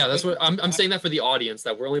 that's not. Yeah, that's what I'm saying that for the audience,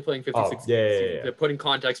 that we're only playing 56 games. Yeah. To put in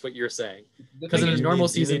context what you're saying, because in a normal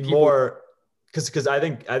season, you need more. Because I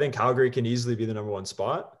think Calgary can easily be the number one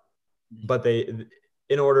spot, but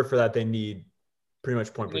in order for that, they need pretty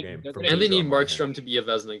much point per game. And they need Markstrom to be a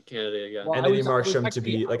Vezina candidate again. And they need Markstrom to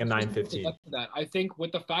be like a 915. I think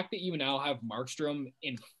with the fact that you now have Markstrom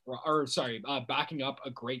backing up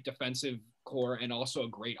a great defensive core and also a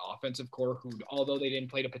great offensive core who, although they didn't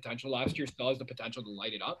play to potential last year, still has the potential to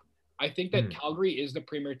light it up. I think that Calgary is the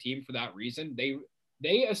premier team for that reason.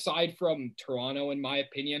 They aside from Toronto, in my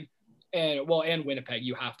opinion, and Winnipeg,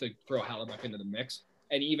 you have to throw Hellebuyck into the mix,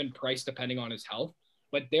 and even Price depending on his health.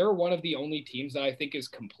 But they're one of the only teams that I think is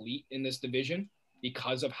complete in this division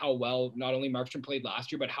because of how well not only Markstrom played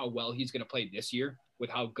last year, but how well he's going to play this year with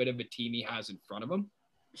how good of a team he has in front of him.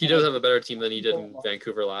 He does have a better team than he did in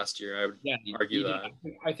Vancouver last year. I would argue that.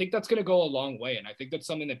 I think that's going to go a long way. And I think that's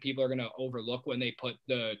something that people are going to overlook when they put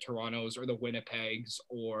the Torontos or the Winnipegs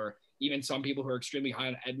or even some people who are extremely high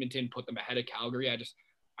on Edmonton, put them ahead of Calgary.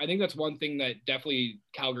 I think that's one thing that definitely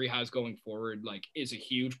Calgary has going forward, like, is a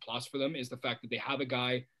huge plus for them, is the fact that they have a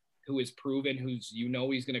guy who is proven,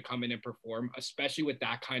 he's going to come in and perform, especially with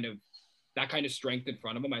that kind of strength in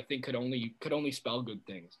front of him. I think could only spell good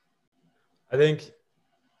things. I think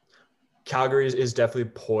Calgary is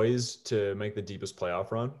definitely poised to make the deepest playoff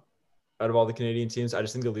run out of all the Canadian teams. I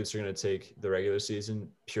just think the Leafs are going to take the regular season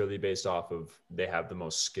purely based off of they have the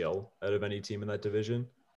most skill out of any team in that division.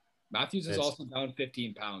 Matthews is also down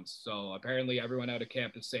 15 pounds. So apparently everyone out of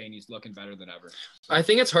camp is saying he's looking better than ever. I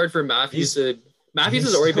think it's hard for Matthews Matthews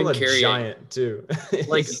has already been carrying. Giant too.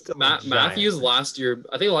 Like Matthews last year,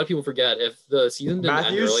 I think a lot of people forget if the season didn't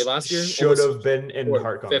end early last year. Should have been in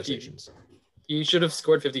Hart conversations. He should have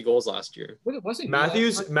scored 50 goals last year.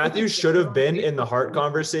 Matthews should have been in the Hart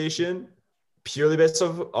conversation purely based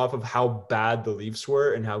off of how bad the Leafs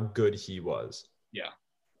were and how good he was. Yeah.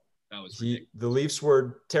 That was the Leafs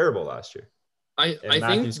were terrible last year. I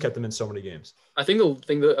Matthews kept them in so many games. I think the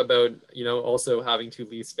thing about, also having two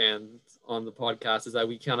Leafs fans on the podcast is that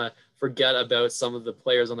we kind of forget about some of the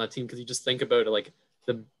players on that team because you just think about it, like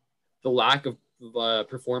the lack of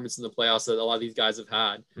performance in the playoffs that a lot of these guys have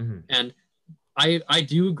had. Mm-hmm. And I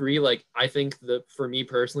do agree. Like, I think that for me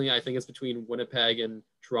personally, I think it's between Winnipeg and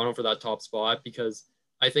Toronto for that top spot because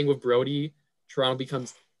I think with Brody, Toronto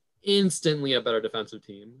becomes instantly a better defensive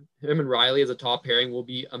team. Him and Riley as a top pairing will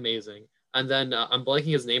be amazing. And then I'm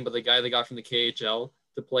blanking his name, but the guy they got from the KHL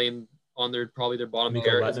to play on their bottom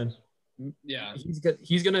pair. Yeah,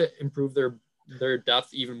 he's gonna improve their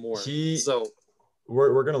depth even more. So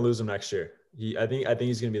we're gonna lose him next year. I think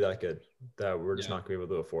he's gonna be that good that we're just not gonna be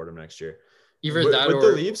able to afford him next year. Either with that or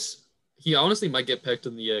the Leafs, he honestly might get picked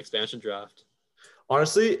in the expansion draft.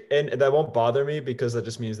 Honestly, and that won't bother me because that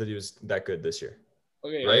just means that he was that good this year.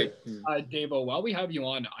 Okay, right. Davo, while we have you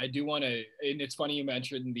on, I do want to, and it's funny you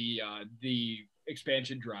mentioned the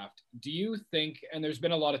expansion draft. Do you think, and there's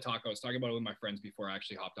been a lot of talk, I was talking about it with my friends before I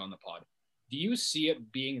actually hopped on the pod. Do you see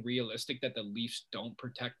it being realistic that the Leafs don't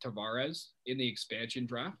protect Tavares in the expansion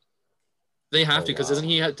draft? They have to, because doesn't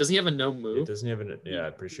he have a no move? Doesn't he have I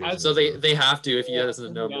appreciate it. So they have to if he has a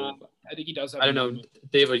no move. I think he does have I don't know.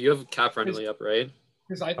 David, you have cap friendly up, right?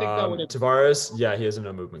 Because I think that would Tavares, he has a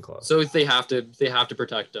no movement clause. So they have to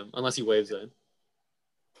protect him unless he waives it.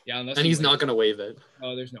 Yeah, and he's not going to waive it.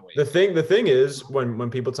 Oh, there's no way. The thing is when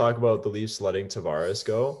people talk about the Leafs letting Tavares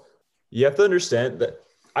go, you have to understand that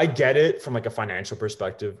I get it from like a financial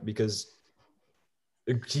perspective because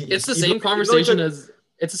it's the same conversation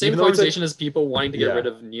as people wanting to get rid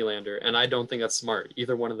of Nylander, and I don't think that's smart.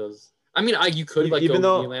 Either one of those. I mean, you could go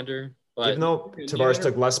Nylander. But even though Tavares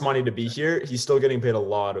took less money to be here, he's still getting paid a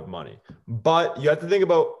lot of money. But you have to think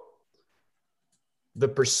about the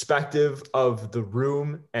perspective of the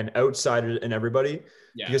room and outsider and everybody,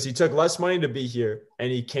 because he took less money to be here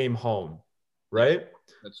and he came home, right?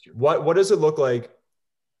 That's true. What does it look like?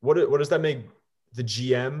 What does that make the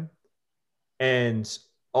GM and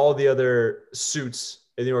all the other suits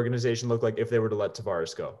in the organization look like if they were to let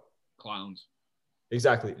Tavares go? Clowns.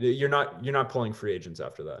 Exactly. You're not pulling free agents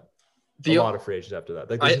after that. a lot of free agents after that.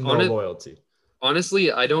 Like there's no loyalty.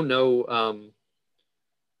 Honestly, I don't know.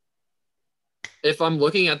 If I'm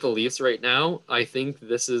looking at the Leafs right now, I think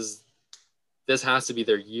this has to be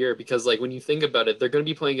their year because, like, when you think about it, they're going to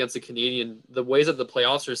be playing against the ways that the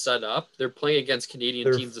playoffs are set up. They're playing against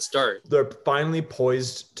Canadian teams to start. They're finally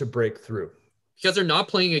poised to break through because they're not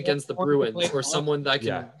playing against the Bruins or someone that can.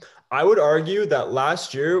 Yeah. I would argue that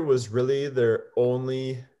last year was really their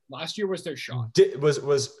only. Last year was their shot.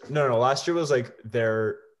 No. Last year was like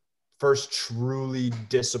their first truly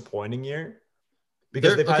disappointing year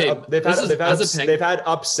because they've had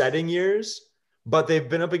upsetting years, but they've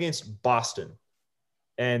been up against Boston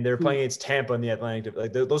and they're playing against Tampa in the Atlantic.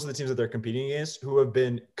 Like those are the teams that they're competing against who have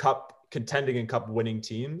been contending and cup winning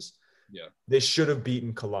teams. Yeah, they should have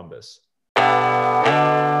beaten Columbus.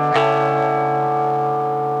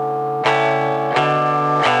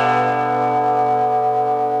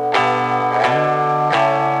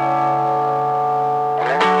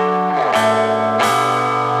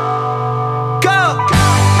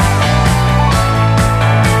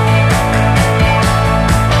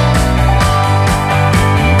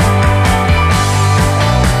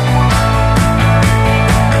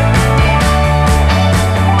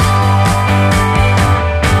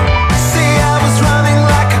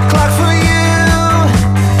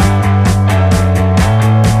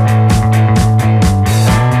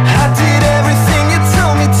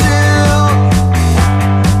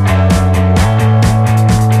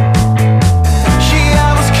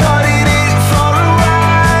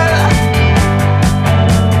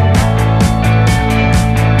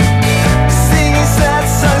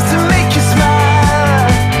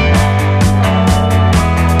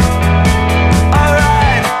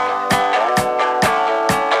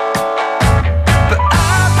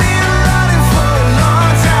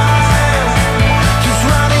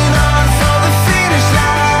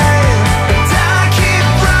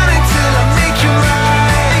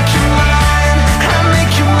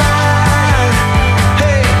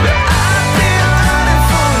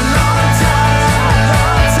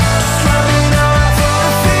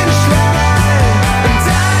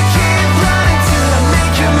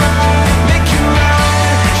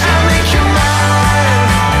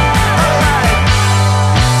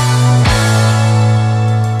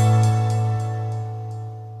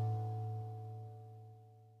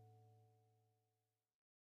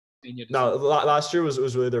 No, last year was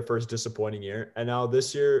really their first disappointing year, and now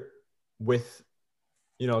this year, with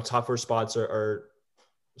top four spots are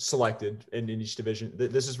selected in each division.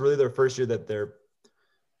 This is really their first year that they're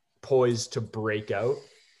poised to break out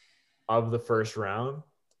of the first round.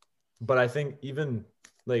 But I think even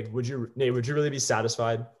would you really be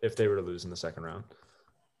satisfied if they were to lose in the second round?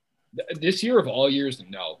 This year of all years,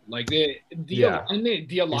 no. Like the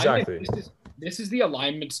alignment, exactly. This is the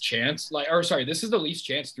alignment's chance. This is the Leafs'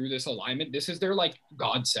 chance through this alignment. This is their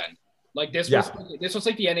godsend. This was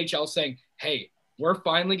like the NHL saying, "Hey, we're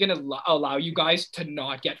finally gonna allow you guys to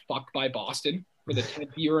not get fucked by Boston for the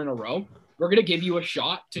 10th year in a row. We're gonna give you a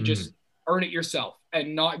shot to just earn it yourself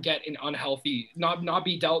and not get an unhealthy, not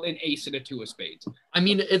be dealt an ace and a two of spades." I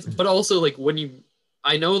mean, but also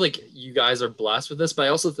I know you guys are blessed with this, but I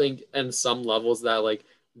also think in some levels that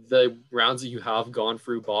the rounds that you have gone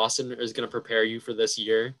through Boston is going to prepare you for this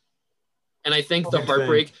year. And I think the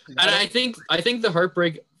heartbreak, I think the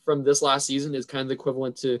heartbreak from this last season is kind of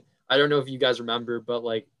equivalent to, I don't know if you guys remember, but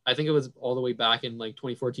I think it was all the way back in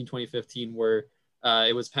 2014, 2015, where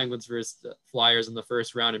it was Penguins versus Flyers in the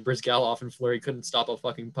first round, and Brice Geloff and Fleury couldn't stop a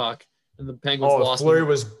fucking puck, and the Penguins lost. Fleury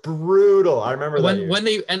was brutal. I remember that year. When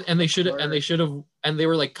they should have and they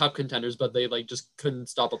were cup contenders, but they just couldn't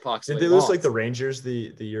stop a puck. So Did they lose the Rangers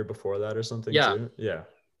the year before that or something? Yeah. Too? Yeah.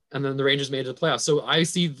 And then the Rangers made it to the playoffs. So I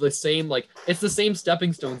see the same it's the same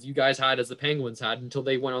stepping stones you guys had as the Penguins had until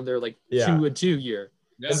they went on their 2-2 year.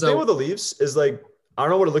 Yeah. The thing with the Leafs is I don't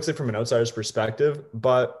know what it looks like from an outsider's perspective,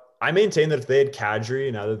 but I maintain that if they had Kadri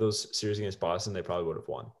and either of those series against Boston, they probably would have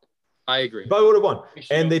won. I agree. Probably would have won.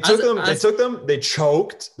 And they choked.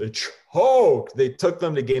 They took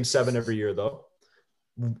them to game 7 every year though.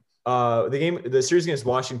 The series against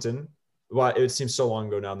Washington, it seems so long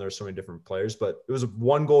ago now and there's so many different players, but it was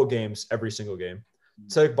 1-goal games every single game.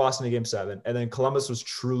 Took Boston to game 7, and then Columbus was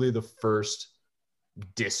truly the first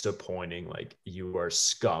disappointing, you are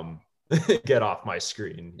scum. Get off my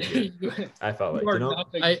screen. I felt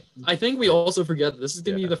I think we also forget this is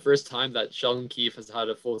going to be the first time that Sheldon Keefe has had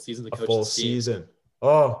a full season to coach this team. Season.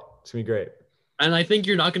 Oh, it's going to be great. And I think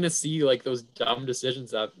you're not going to see like those dumb decisions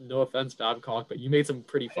that, no offense, Babcock, but you made some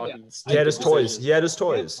pretty fucking He had his stupid toys. decisions. He had his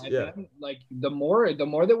toys. And Yeah. then, like the more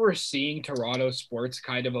that we're seeing Toronto sports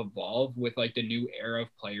kind of evolve with like the new era of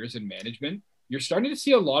players and management, you're starting to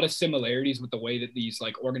see a lot of similarities with the way that these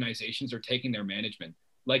like organizations are taking their management.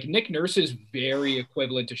 Like Nick Nurse is very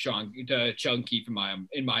equivalent to Sean Keefe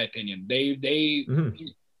in my opinion. They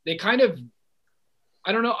kind of,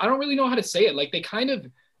 I don't know, I don't really know how to say it. Like they kind of,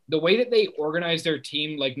 the way that they organize their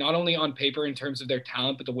team, like not only on paper in terms of their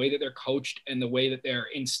talent, but the way that they're coached and the way that they're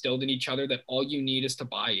instilled in each other, that all you need is to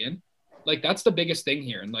buy in. Like that's the biggest thing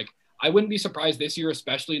here. And like, I wouldn't be surprised this year,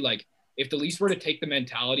 especially like if the Leafs were to take the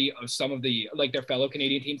mentality of some of the, like their fellow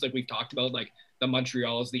Canadian teams, like we've talked about, like the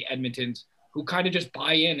Montreals, the Edmontons, who kind of just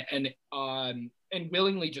buy in and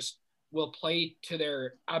willingly just will play to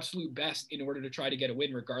their absolute best in order to try to get a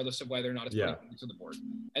win, regardless of whether or not it's putting points on the board.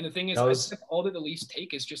 And the thing is, I think all that the Leafs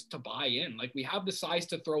take is just to buy in. Like we have the size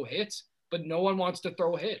to throw hits, but no one wants to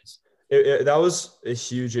throw hits. That was a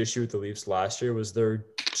huge issue with the Leafs last year. Was their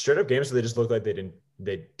straight up games where they just looked like they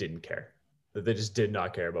didn't care, that they just did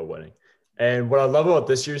not care about winning. And what I love about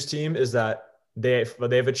this year's team is that they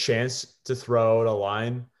have a chance to throw out a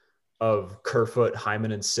line of Kerfoot,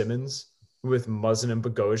 Hyman, and Simmons with Muzzin and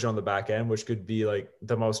Bogosian on the back end, which could be like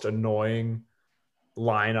the most annoying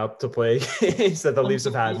lineup to play against that the Leafs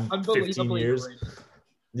have had in 15 years. Great.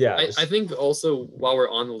 Yeah. I think also while we're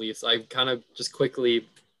on the Leafs, I kind of just quickly,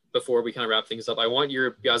 before we kind of wrap things up, I want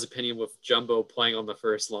your guys' opinion with Jumbo playing on the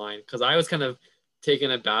first line, because I was kind of taken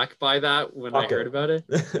aback by that when I heard about it.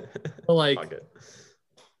 Like,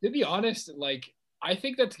 to be honest, like I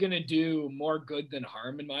think that's gonna do more good than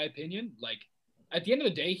harm, in my opinion. Like at the end of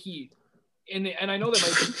the day, and I know that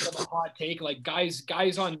might be a hot take, like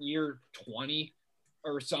guys on year 20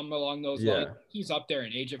 or something along those lines. He's up there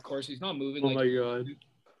in age, of course. He's not moving. Oh my god.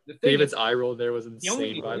 David's eye roll there was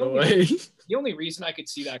insane, by the way. The only reason I could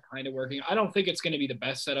see that kind of working, I don't think it's going to be the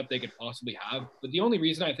best setup they could possibly have, but the only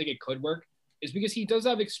reason I think it could work is because he does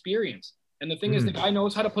have experience. And the thing is, the guy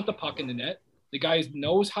knows how to put the puck in the net. The guy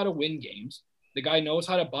knows how to win games. The guy knows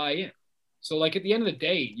how to buy in. So, like, at the end of the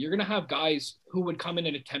day, you're going to have guys who would come in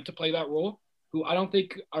and attempt to play that role who I don't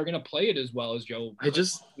think are going to play it as well as Joe. I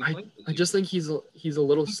just think he's a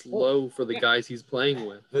little slow for the guys he's playing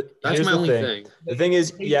with. That's my only thing. The thing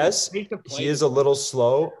is, yes, he is a little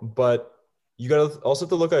slow, but you got to also have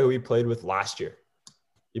to look at who he played with last year.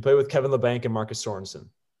 He played with Kevin LeBanc and Marcus Sorensen,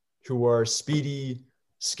 who are speedy,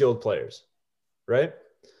 skilled players, right?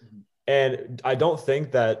 Mm-hmm. And I don't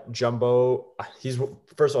think that Jumbo,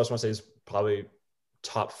 first of all, I just want to say he's probably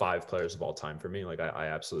top 5 players of all time for me. Like I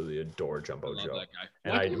absolutely adore Jumbo Joe.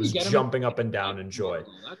 And I was jumping up and down in joy.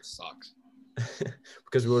 That sucks.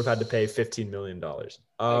 Because we would have had to pay $15 million.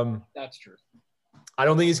 That's true. I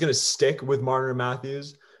don't think he's going to stick with Marner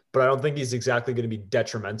Matthews, but I don't think he's exactly going to be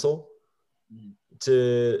detrimental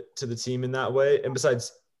to the team in that way. And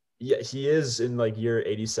besides, yeah, he is in like year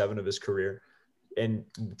 87 of his career. And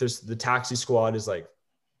the taxi squad is like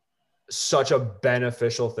such a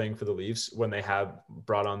beneficial thing for the Leafs when they have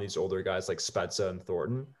brought on these older guys like Spezza and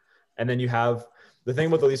Thornton. And then you have the thing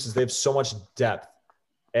about the Leafs is they have so much depth,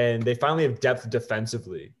 and they finally have depth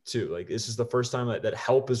defensively too. Like this is the first time that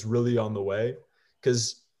help is really on the way.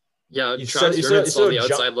 Cause Travis Dermott's on the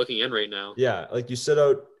outside looking in right now. Yeah. Like you sit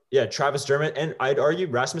out. Yeah. Travis Dermott. And I'd argue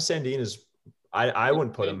Rasmus Sandin is, I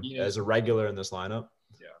wouldn't put him as a regular in this lineup.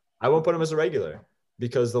 Yeah. I won't put him as a regular.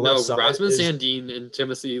 Because Rasmus Sandin and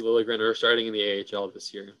Timothy Liljegren are starting in the AHL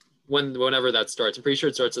this year. Whenever that starts, I'm pretty sure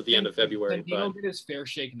it starts at the end of February. But he'll get his fair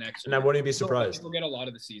shake next year. And I wouldn't be surprised. He'll get a lot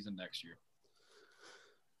of the season next year.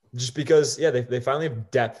 Just because, they finally have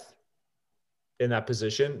depth in that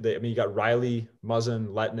position. You got Riley, Muzzin,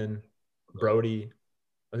 Lettinen, Brody,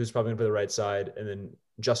 who's probably going to play the right side, and then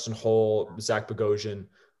Justin Holl, Zach Bogosian.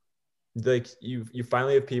 Like you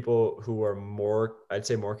finally have people who are more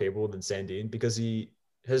capable than Sandin, because he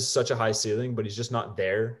has such a high ceiling, but he's just not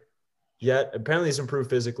there yet. Apparently he's improved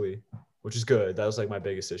physically, which is good. That was like my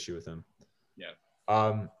biggest issue with him. Yeah.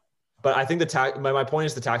 But I think my point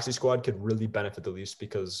is the taxi squad could really benefit the Leafs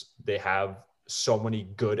because they have so many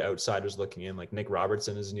good outsiders looking in. Like Nick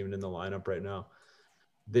Robertson isn't even in the lineup right now.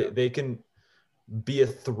 They can be a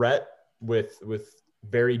threat with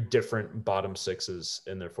very different bottom sixes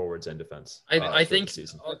in their forwards and defense. I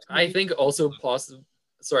think also possible.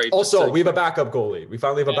 Sorry. Also, we have a backup goalie. We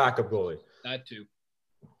finally have a backup goalie. That too.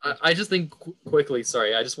 I just think quickly.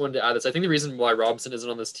 Sorry, I just wanted to add this. I think the reason why Robinson isn't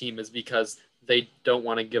on this team is because they don't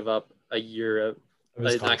want to give up an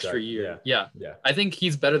extra year. Yeah. I think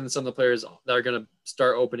he's better than some of the players that are going to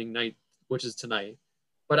start opening night, which is tonight.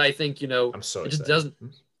 But I think I'm so it excited. just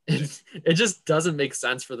it just doesn't make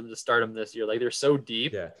sense for them to start him this year. Like, they're so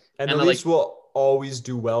deep. Yeah, and And the like- Leafs will always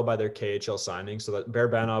do well by their KHL signing, so that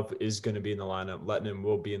Barabanov is going to be in the lineup. Lettinen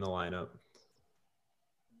will be in the lineup.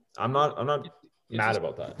 I'm not mad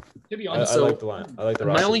about that. To be I honest, like the line. I like the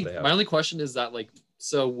roster they have. My only question is that, like,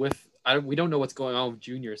 so we don't know what's going on with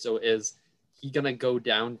Junior. So is he gonna go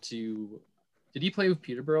down to? Did he play with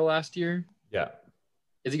Peterborough last year? Yeah.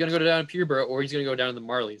 Is he gonna go down to Peterborough, or he's gonna go down to the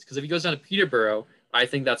Marlies? Because if he goes down to Peterborough, I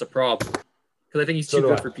think that's a problem. Because I think he's So too do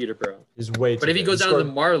good I. for Peterborough. He's way too But if he good. goes down scored- to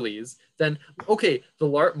the Marlies, then okay, the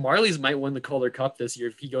Marlies might win the Calder Cup this year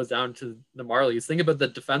if he goes down to the Marlies. Think about the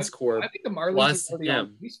defense core. I think the Marlins plus are already on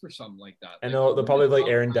him. pace for something like that. and Like, they'll probably like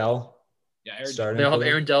Aaron Dell Yeah, Aaron starting. They'll have for them.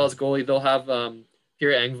 Aaron Dell as goalie. They'll have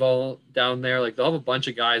Pierre Engvall down there. Like, they'll have a bunch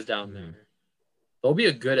of guys down Mhm. there. They'll be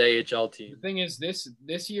a good AHL The team. thing is,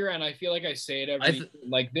 this year, and I feel like I say it I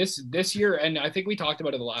like this year, and I think we talked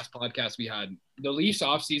about it the last podcast we had. The Leafs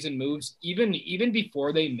offseason moves, even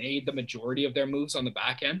before they made the majority of their moves on the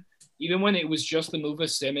back end, even when it was just the move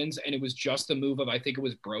of Simmons and it was just the move of, I think it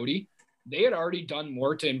was Brody, they had already done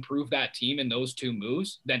more to improve that team in those two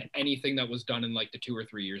moves than anything that was done in like the 2 or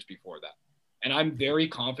 3 years before that. And I'm very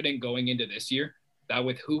confident going into this year that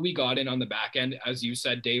with who we got in on the back end, as you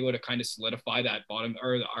said, David, to kind of solidify that bottom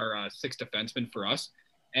or our sixth defenseman for us.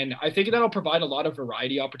 And I think that'll provide a lot of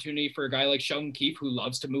variety opportunity for a guy like Sheldon Keefe, who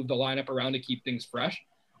loves to move the lineup around to keep things fresh.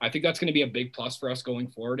 I think that's going to be a big plus for us going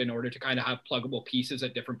forward in order to kind of have pluggable pieces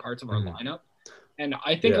at different parts of our lineup. And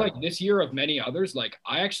I think like this year of many others, like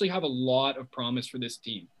I actually have a lot of promise for this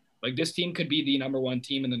team. Like this team could be the number one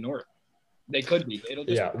team in the North. They could be. It'll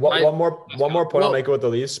just One more point I'll Well- make with the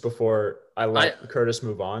Leafs before I let Curtis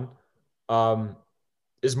move on.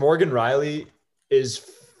 Is Morgan Riley is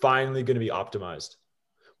finally going to be optimized.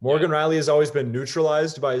 Morgan Riley has always been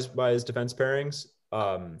neutralized by his defense pairings.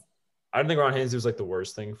 I don't think Ron Hainsey was like the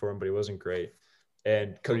worst thing for him, but he wasn't great.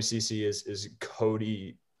 And Cody Ceci is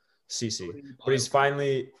Cody Ceci. But he's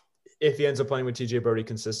finally, if he ends up playing with TJ Brody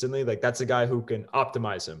consistently, like that's a guy who can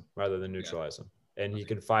optimize him rather than neutralize him. And he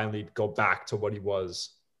can finally go back to what he was.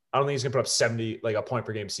 I don't think he's gonna put up 70, like a point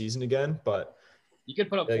per game season again, but you could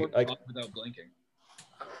put up 40 like- without blinking.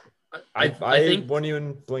 I think wouldn't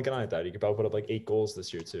even blink an eye at that. He could probably put up like 8 goals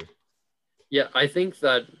this year too. Yeah, I think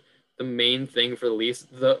that the main thing for the Leafs,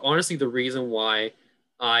 honestly, the reason why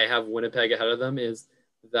I have Winnipeg ahead of them is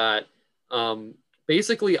that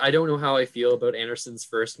basically I don't know how I feel about Anderson's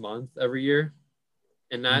first month every year.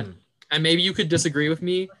 And that, and maybe you could disagree with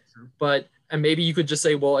me, and maybe you could just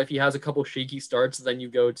say, well, if he has a couple shaky starts, then you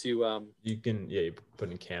go to You can you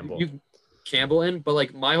put in Campbell. you Campbell in. But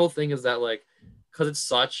like my whole thing is that like because it's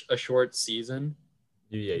such a short season,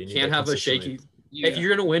 you need can't that have a consistently. shaky. If you're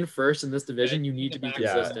gonna win first in this division, you need to be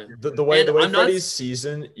Yeah. consistent. The way And I'm not- Freddie's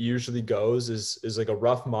season usually goes is like a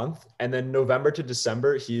rough month, and then November to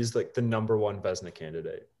December he's like the number one Vezina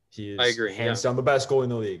candidate. He is I agree, hands down the best goalie in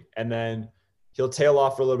the league, and then he'll tail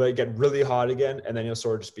off for a little bit, get really hot again, and then he'll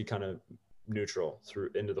sort of just be kind of neutral through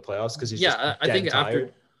into the playoffs because he's just I dead think tired.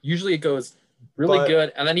 after usually it goes really But-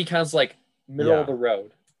 good, and then he kind of like middle of the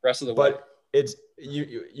road rest of the way. But it's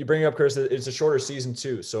you bring up Chris. It's a shorter season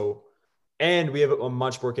too, so and we have a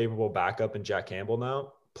much more capable backup in Jack Campbell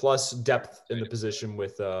now, plus depth in the position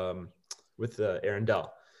with Aaron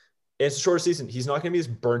Dell. It's a shorter season. He's not going to be as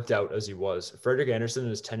burnt out as he was. Frederik Andersen in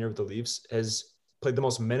his tenure with the Leafs has played the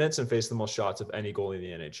most minutes and faced the most shots of any goalie in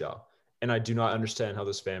the NHL. And I do not understand how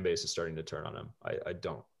this fan base is starting to turn on him. I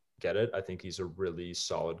don't get it. I think he's a really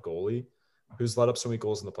solid goalie who's let up so many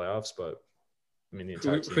goals in the playoffs, but I mean the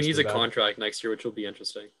entire team who needs a bad. contract next year, which will be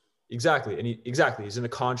interesting. Exactly. And he's in a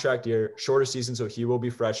contract year, shorter season, so he will be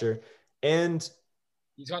fresher. And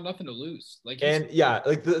he's got nothing to lose. Like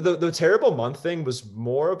the terrible month thing was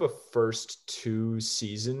more of a first 2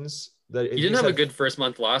 seasons that He didn't have a good first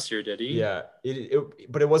month last year, did he? Yeah,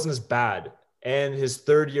 but it wasn't as bad. And his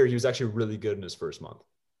third year, he was actually really good in his first month.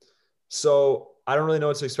 So I don't really know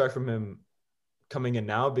what to expect from him coming in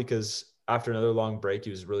now because after another long break,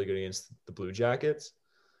 he was really good against the Blue Jackets.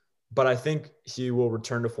 But I think he will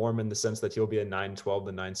return to form in the sense that he'll be a 9-12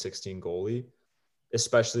 to 9-16 goalie,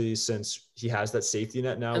 especially since he has that safety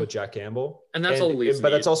net now with Jack Campbell. And that's all the Leafs But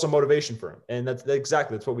need. that's also motivation for him. And that's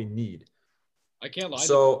what we need. I can't lie.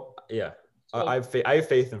 So, yeah. I have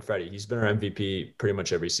faith in Freddie. He's been our MVP pretty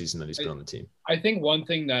much every season that he's been on the team. I think one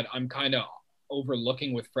thing that I'm kind of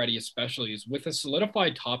overlooking with Freddie especially is with a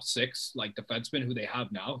solidified top 6 like defenseman who they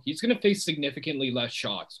have now, he's going to face significantly less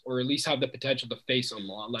shots, or at least have the potential to face a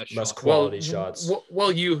lot less shots. Quality shots.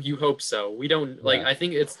 Well, you hope so. We don't like. Yeah. I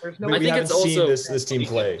think it's. There's no- We I think haven't it's also seen this team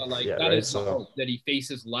play. Like, Yeah, that right. is the hope, that he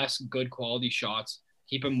faces less good quality shots.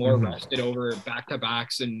 keep him more Mhm. rested over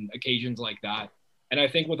back-to-backs and occasions like that. And I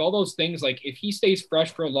think with all those things, like if he stays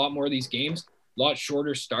fresh for a lot more of these games, a lot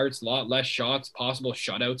shorter starts, a lot less shots, possible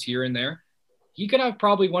shutouts here and there, he could have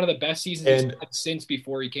probably one of the best seasons he's And had since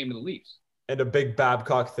before he came to the Leafs. a big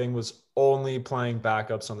Babcock thing was only playing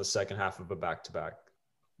backups on the second half of a back-to-back.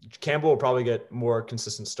 Campbell will probably get more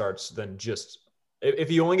consistent starts than just if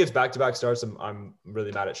he only gets back-to-back starts. I'm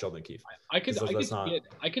really mad at Sheldon Keefe. I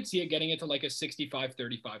could see it getting into like a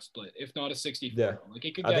 65-35 split, if not a 60-40. Yeah. Like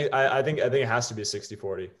it could I think it has to be a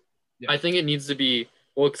 60-40. I think it needs to be,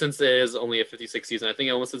 well, since it is only a 56 season, I think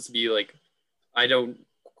it almost needs to be like,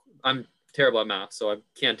 I'm terrible at math, so I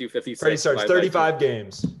can't do 56. Freddie starts 35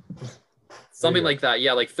 games. Something like that.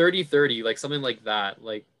 Yeah, like 30-30, like something like that.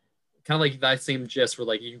 Like kind of like that same gist where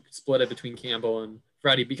like you split it between Campbell and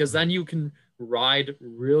Freddie, because then you can ride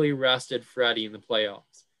really rested Freddie in the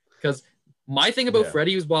playoffs. Because my thing about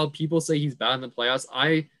Freddie is, while people say he's bad in the playoffs,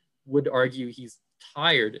 I would argue he's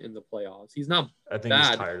tired in the playoffs. He's not bad.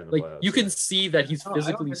 He's tired in the playoffs. You can see that he's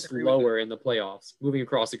physically slower in the playoffs, moving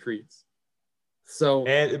across the crease. So,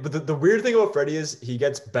 but the weird thing about Freddie is he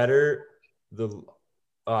gets better the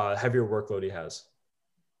heavier workload he has.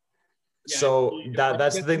 Yeah, so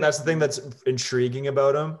that's the thing. That's the thing that's intriguing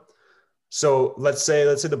about him. So let's say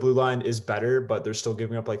the blue line is better, but they're still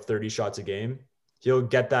giving up like 30 shots a game. He'll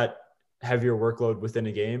get that heavier workload within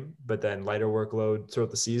a game, but then lighter workload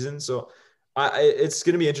throughout the season. So it's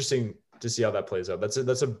going to be interesting to see how that plays out. That's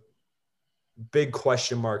a big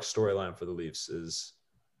question mark storyline for the Leafs, is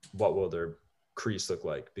what will their crease look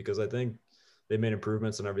like? Because I think they made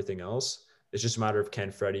improvements on everything else. It's just a matter of,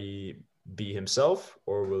 can Freddie be himself,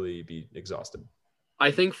 or will he be exhausted? I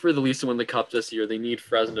think for the Leafs to win the Cup this year, they need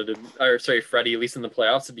Freddie, at least in the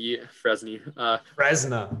playoffs, to be Freddie for the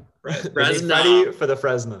Fresna. Freddie the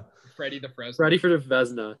Fresna. Freddie for the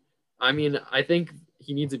Vezina. I mean, I think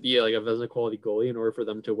he needs to be like a Vezina quality goalie in order for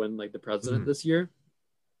them to win like the President this year.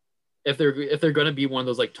 If they're going to be one of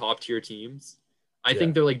those like top tier teams, I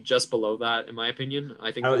think they're like just below that, in my opinion.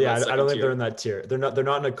 I think. I don't think they're in that tier. They're not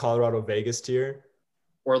in a Colorado Vegas tier,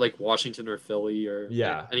 or like Washington or Philly or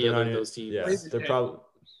any other of those teams. Yeah, they're probably.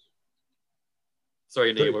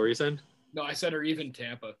 Sorry, Nate, what were you saying? No, I said, or even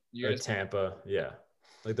Tampa. Tampa, yeah,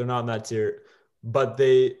 like they're not in that tier, but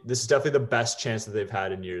this is definitely the best chance that they've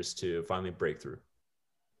had in years to finally break through.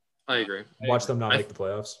 I agree. Watch them not make the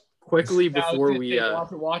playoffs. Quickly before we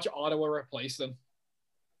watch Ottawa replace them.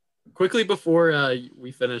 Quickly before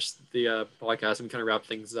we finish the podcast and kind of wrap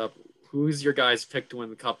things up, who's your guys' pick to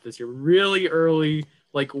win the Cup this year? Really early,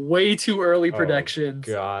 like way too early predictions.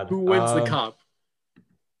 Oh, God. Who wins the Cup?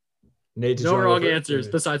 Nate, no wrong answers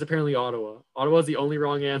besides apparently Ottawa. Ottawa's the only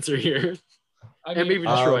wrong answer here. And maybe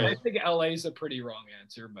Detroit. I think LA's a pretty wrong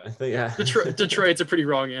answer, but I think Detroit's a pretty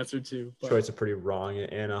wrong answer too. But. Detroit's a pretty wrong.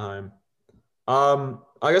 Anaheim. I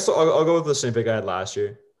guess I'll go with the same pick I had last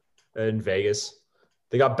year in Vegas.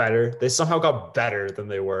 They got better. They somehow got better than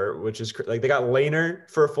they were, which is like they got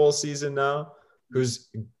Lehner for a full season now, who's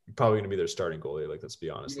probably going to be their starting goalie. Like, let's be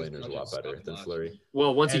honest, Lehner's a lot better than Fleury.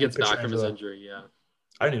 Well, once he gets back from his injury, yeah.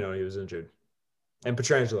 I didn't know he was injured. And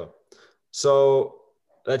Pietrangelo. So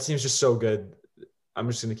that team's just so good. I'm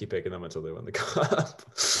just going to keep picking them until they win the Cup.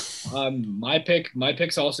 My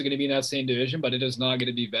pick's also going to be in that same division, but it is not going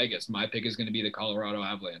to be Vegas. My pick is going to be the Colorado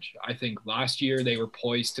Avalanche. I think last year they were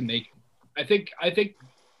poised to make. I think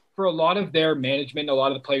for a lot of their management, a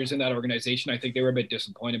lot of the players in that organization, I think they were a bit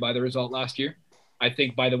disappointed by the result last year. I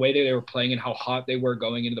think by the way they were playing and how hot they were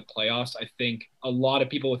going into the playoffs, I think a lot of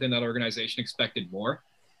people within that organization expected more.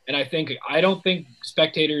 And I don't think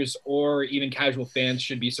spectators or even casual fans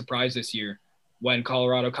should be surprised this year when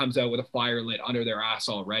Colorado comes out with a fire lit under their ass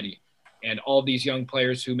already. And all these young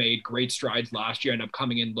players who made great strides last year end up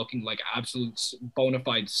coming in looking like absolute bona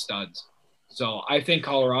fide studs. So I think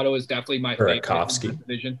Colorado is definitely my favorite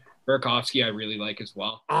division. Burakovsky I really like as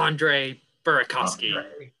well. Andre Burakovsky.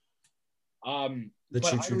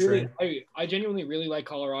 I genuinely really like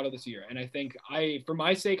Colorado this year. And I think for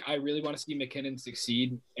my sake, I really want to see McKinnon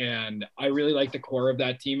succeed. And I really like the core of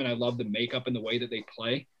that team. And I love the makeup and the way that they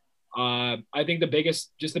play. I think the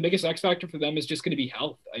biggest X factor for them is just going to be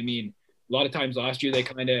health. I mean, a lot of times last year, they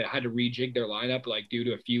kind of had to rejig their lineup, like due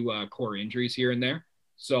to a few core injuries here and there.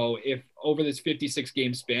 So if over this 56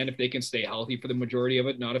 game span, if they can stay healthy for the majority of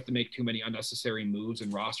it, not have to make too many unnecessary moves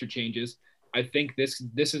and roster changes, I think this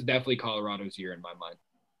is definitely Colorado's year in my mind.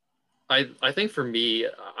 I think for me,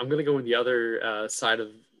 I'm going to go with the other side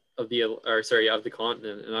of the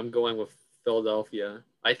continent, and I'm going with Philadelphia.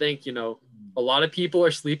 I think, a lot of people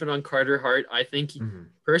are sleeping on Carter Hart. I think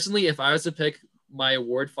personally, if I was to pick my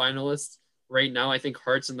award finalists right now. I think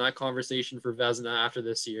Hart's in that conversation for Vezina after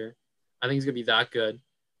this year. I think he's going to be that good.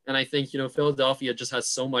 And I think, Philadelphia just has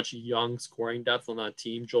so much young scoring depth on that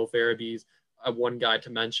team. Joel Farabee's one guy to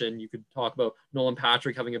mention. You could talk about Nolan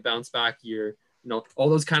Patrick having a bounce back year. All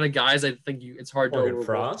those kind of guys. I think it's hard Morgan to overlook.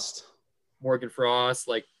 Frost. Morgan Frost,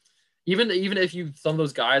 like even if some of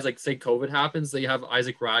those guys, like say COVID happens, they have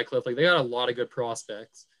Isaac Radcliffe. Like they got a lot of good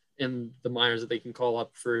prospects in the minors that they can call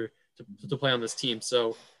up to play on this team.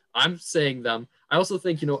 So I'm saying them. I also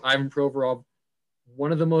think Ivan Provorov,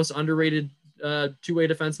 one of the most underrated two-way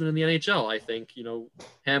defensemen in the NHL. I think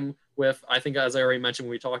him with, I think as I already mentioned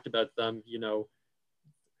when we talked about them,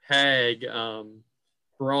 Hag,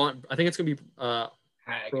 Braun. I think it's gonna be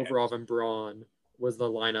Provorov and Braun was the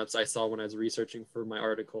lineups I saw when I was researching for my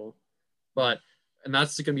article. And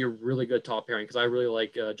that's going to be a really good top pairing because I really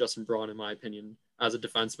like Justin Braun, in my opinion, as a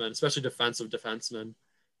defenseman, especially defensive defenseman.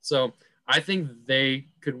 So I think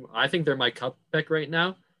they're my cup pick right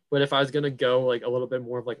now. But if I was going to go like a little bit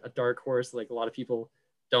more of like a dark horse, like a lot of people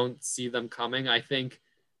don't see them coming, I think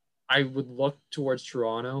I would look towards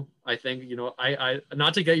Toronto. I think, I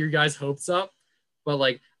not to get your guys' hopes up, but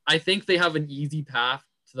like, I think they have an easy path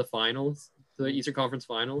to the finals, to the Eastern Conference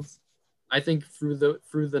Finals. I think through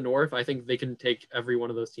the North, I think they can take every one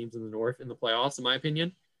of those teams in the North in the playoffs, in my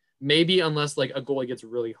opinion. Maybe unless like a goalie gets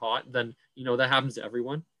really hot, then that happens to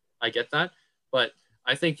everyone. I get that, but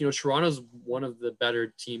I think Toronto's one of the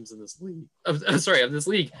better teams in this league. Of this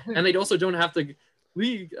league, and they also don't have to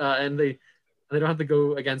and they don't have to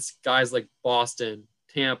go against guys like Boston,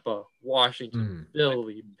 Tampa, Washington,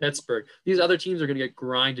 Philly, Pittsburgh. These other teams are going to get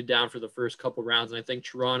grinded down for the first couple rounds, and I think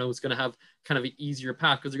Toronto is going to have kind of an easier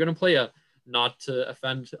path because they're going to play not to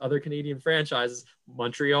offend other Canadian franchises,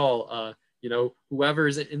 Montreal, whoever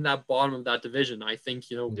is in that bottom of that division. I think,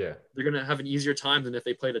 they're going to have an easier time than if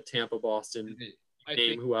they played a Tampa, Boston,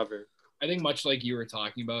 whoever. I think much like you were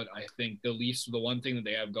talking about, I think the Leafs, the one thing that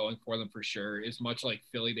they have going for them for sure is much like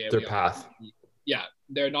Philly. They have their path. Yeah,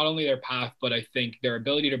 they're not only their path, but I think their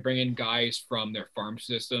ability to bring in guys from their farm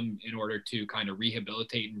system in order to kind of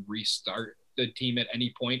rehabilitate and restart the team at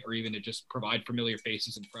any point, or even to just provide familiar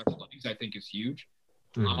faces and fresh legs, I think is huge.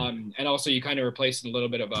 And also you kind of replaced a little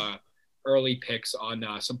bit of early picks on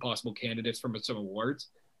some possible candidates from some awards.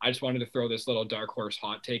 I just wanted to throw this little dark horse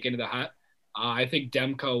hot take into the hat. I think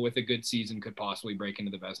Demko with a good season could possibly break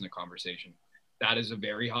into the Vezina conversation. That is a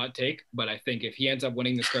very hot take, but I think if he ends up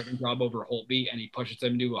winning the starting job over Holtby and he pushes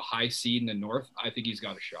them to a high seed in the North, I think he's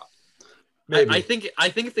got a shot. I think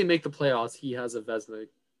if they make the playoffs, he has a Vezina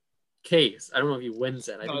case. I don't know if he wins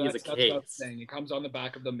it. I think he has a case. That's saying. It comes on the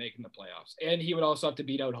back of them making the playoffs, and he would also have to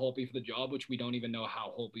beat out Holtby for the job, which we don't even know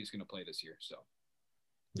how Holtby is going to play this year. So.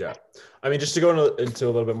 Yeah. I mean, just to go into a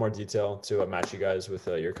little bit more detail to match you guys with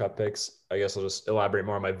your cup picks, I guess I'll just elaborate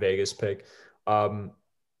more on my Vegas pick.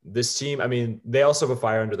 This team, I mean, they also have a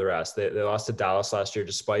fire under their ass. They lost to Dallas last year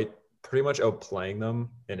despite pretty much outplaying them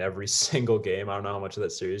in every single game. I don't know how much of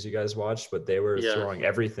that series you guys watched, but they were throwing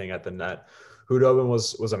everything at the net. Hudobin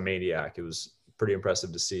was a maniac. It was pretty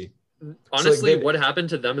impressive to see. Honestly, what happened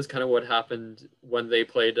to them is kind of what happened when they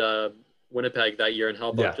played Winnipeg that year, and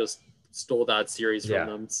Hellebuyck just stole that series from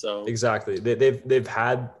them. So exactly, they've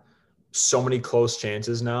had so many close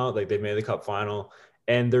chances now. Like they've made the cup final,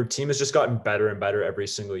 and their team has just gotten better and better every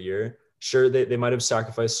single year. Sure, they might have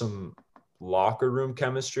sacrificed some locker room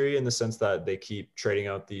chemistry in the sense that they keep trading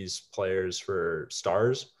out these players for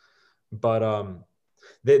stars, but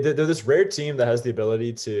they're this rare team that has the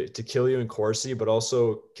ability to kill you in Corsi, but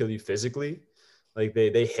also kill you physically. Like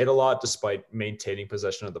they hit a lot despite maintaining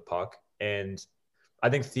possession of the puck, and I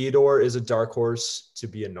think Theodore is a dark horse to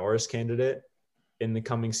be a Norris candidate in the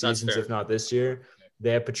coming seasons, if not this year. They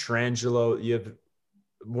have Pietrangelo. You have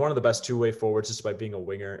one of the best two-way forwards despite being a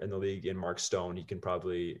winger in the league in Mark Stone. He can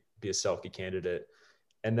probably be a Selke candidate.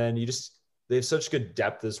 And then they have such good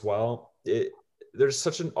depth as well. There's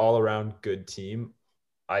such an all-around good team.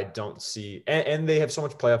 I don't see – and they have so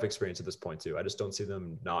much playoff experience at this point too. I just don't see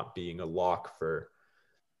them not being a lock for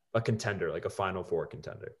a contender, like a Final Four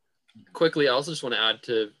contender. Quickly, I also just want to add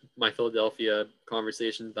to my Philadelphia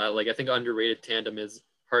conversation that, like, I think underrated tandem is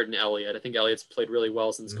Hart and Elliott. I think Elliott's played really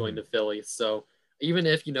well since going to Philly. So even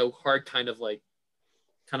if, Hart kind of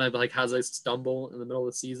has a stumble in the middle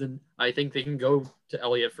of the season, I think they can go to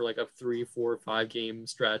Elliott for like a 3, 4, 5 game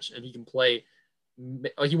stretch, and he can play.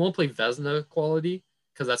 He won't play Vezina quality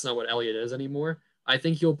because that's not what Elliott is anymore. I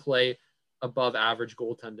think he'll play above average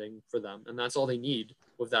goaltending for them, and that's all they need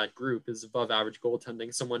with that group is above average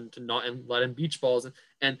goaltending, someone to not let in beach balls.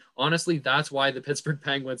 And honestly, that's why the Pittsburgh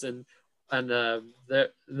Penguins and the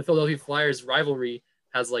Philadelphia Flyers rivalry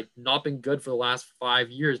has like not been good for the last 5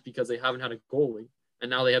 years because they haven't had a goalie, and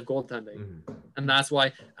now they have goaltending, and that's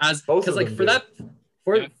why because like for that.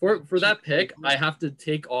 For that pick, I have to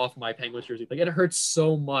take off my Penguins jersey. Like, it hurts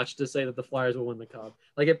so much to say that the Flyers will win the Cup.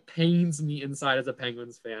 Like, it pains me inside as a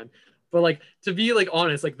Penguins fan. But like, to be like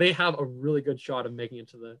honest, like they have a really good shot of making it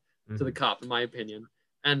to the Cup, in my opinion.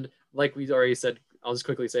 And like we already said, I'll just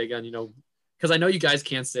quickly say again, because I know you guys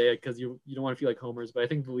can't say it because you don't want to feel like homers, but I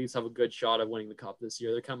think the Leafs have a good shot of winning the Cup this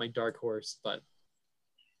year. They're kind of my dark horse, but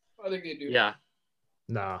I think they do. Yeah.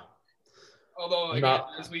 Nah. Although, again,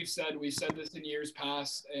 as we said this in years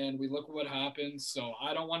past, and we look at what happens. So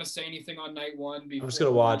I don't want to say anything on night one. I'm just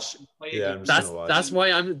gonna watch. Yeah, that's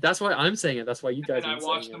why I'm saying it. That's why you guys. And I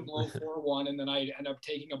watched them blow 4-1, and then I end up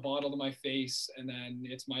taking a bottle to my face, and then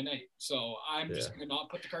it's my night. So I'm just gonna not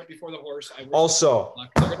put the cart before the horse. Also,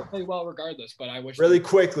 they're gonna play well regardless, but I wish. Really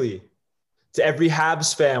quickly, to every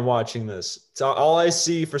Habs fan watching this, it's all I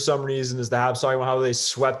see for some reason is the Habs talking about how they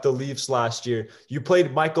swept the Leafs last year. You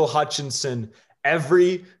played Michael Hutchinson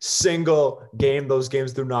every single game. Those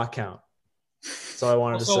games do not count. That's all I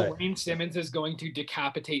wanted to say. Also, Wayne Simmons is going to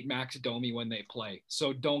decapitate Max Domi when they play.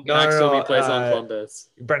 So don't get Max Domi plays on Columbus.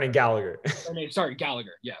 Brendan Gallagher. Sorry,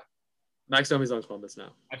 Gallagher. Yeah. Max Domi's on Columbus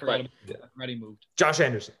now. I forgot. Already moved. Josh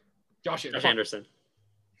Anderson. Josh Anderson.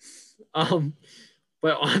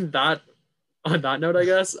 But on that note, I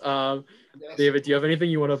guess, David, do you have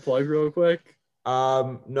anything you want to plug real quick?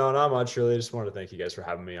 No, not much really. Just wanted to thank you guys for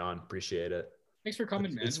having me on. Appreciate it. Thanks for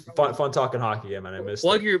coming, man. It's fun talking hockey again, man. I missed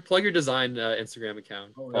plug your design Instagram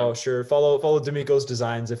account. Oh, sure. Follow D'Amico's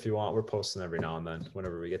designs if you want. We're posting every now and then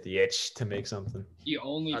whenever we get the itch to make something. He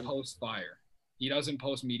only posts fire. He doesn't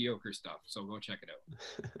post mediocre stuff. So go check it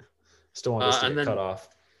out. Still want this to get cut off.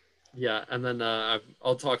 Yeah, and then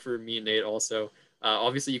I'll talk for me and Nate also.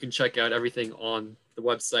 Obviously, you can check out everything on the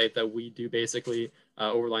website that we do, basically,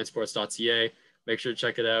 overlinesports.ca. Make sure to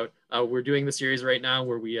check it out. We're doing the series right now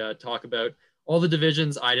where we talk about all the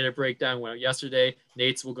divisions. I did a breakdown, went out yesterday.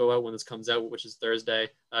 Nate's will go out when this comes out, which is Thursday.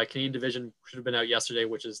 Canadian division should have been out yesterday,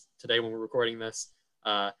 which is today when we're recording this.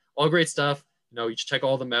 All great stuff. You should check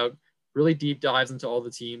all of them out. Really deep dives into all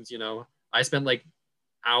the teams. I spent like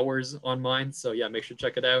hours on mine. So yeah, make sure to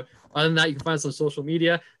check it out. Other than that, you can find us on social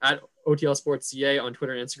media at OTL Sports CA on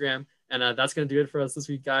Twitter and Instagram. And that's going to do it for us this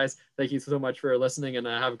week, guys. Thank you so much for listening, and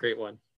have a great one.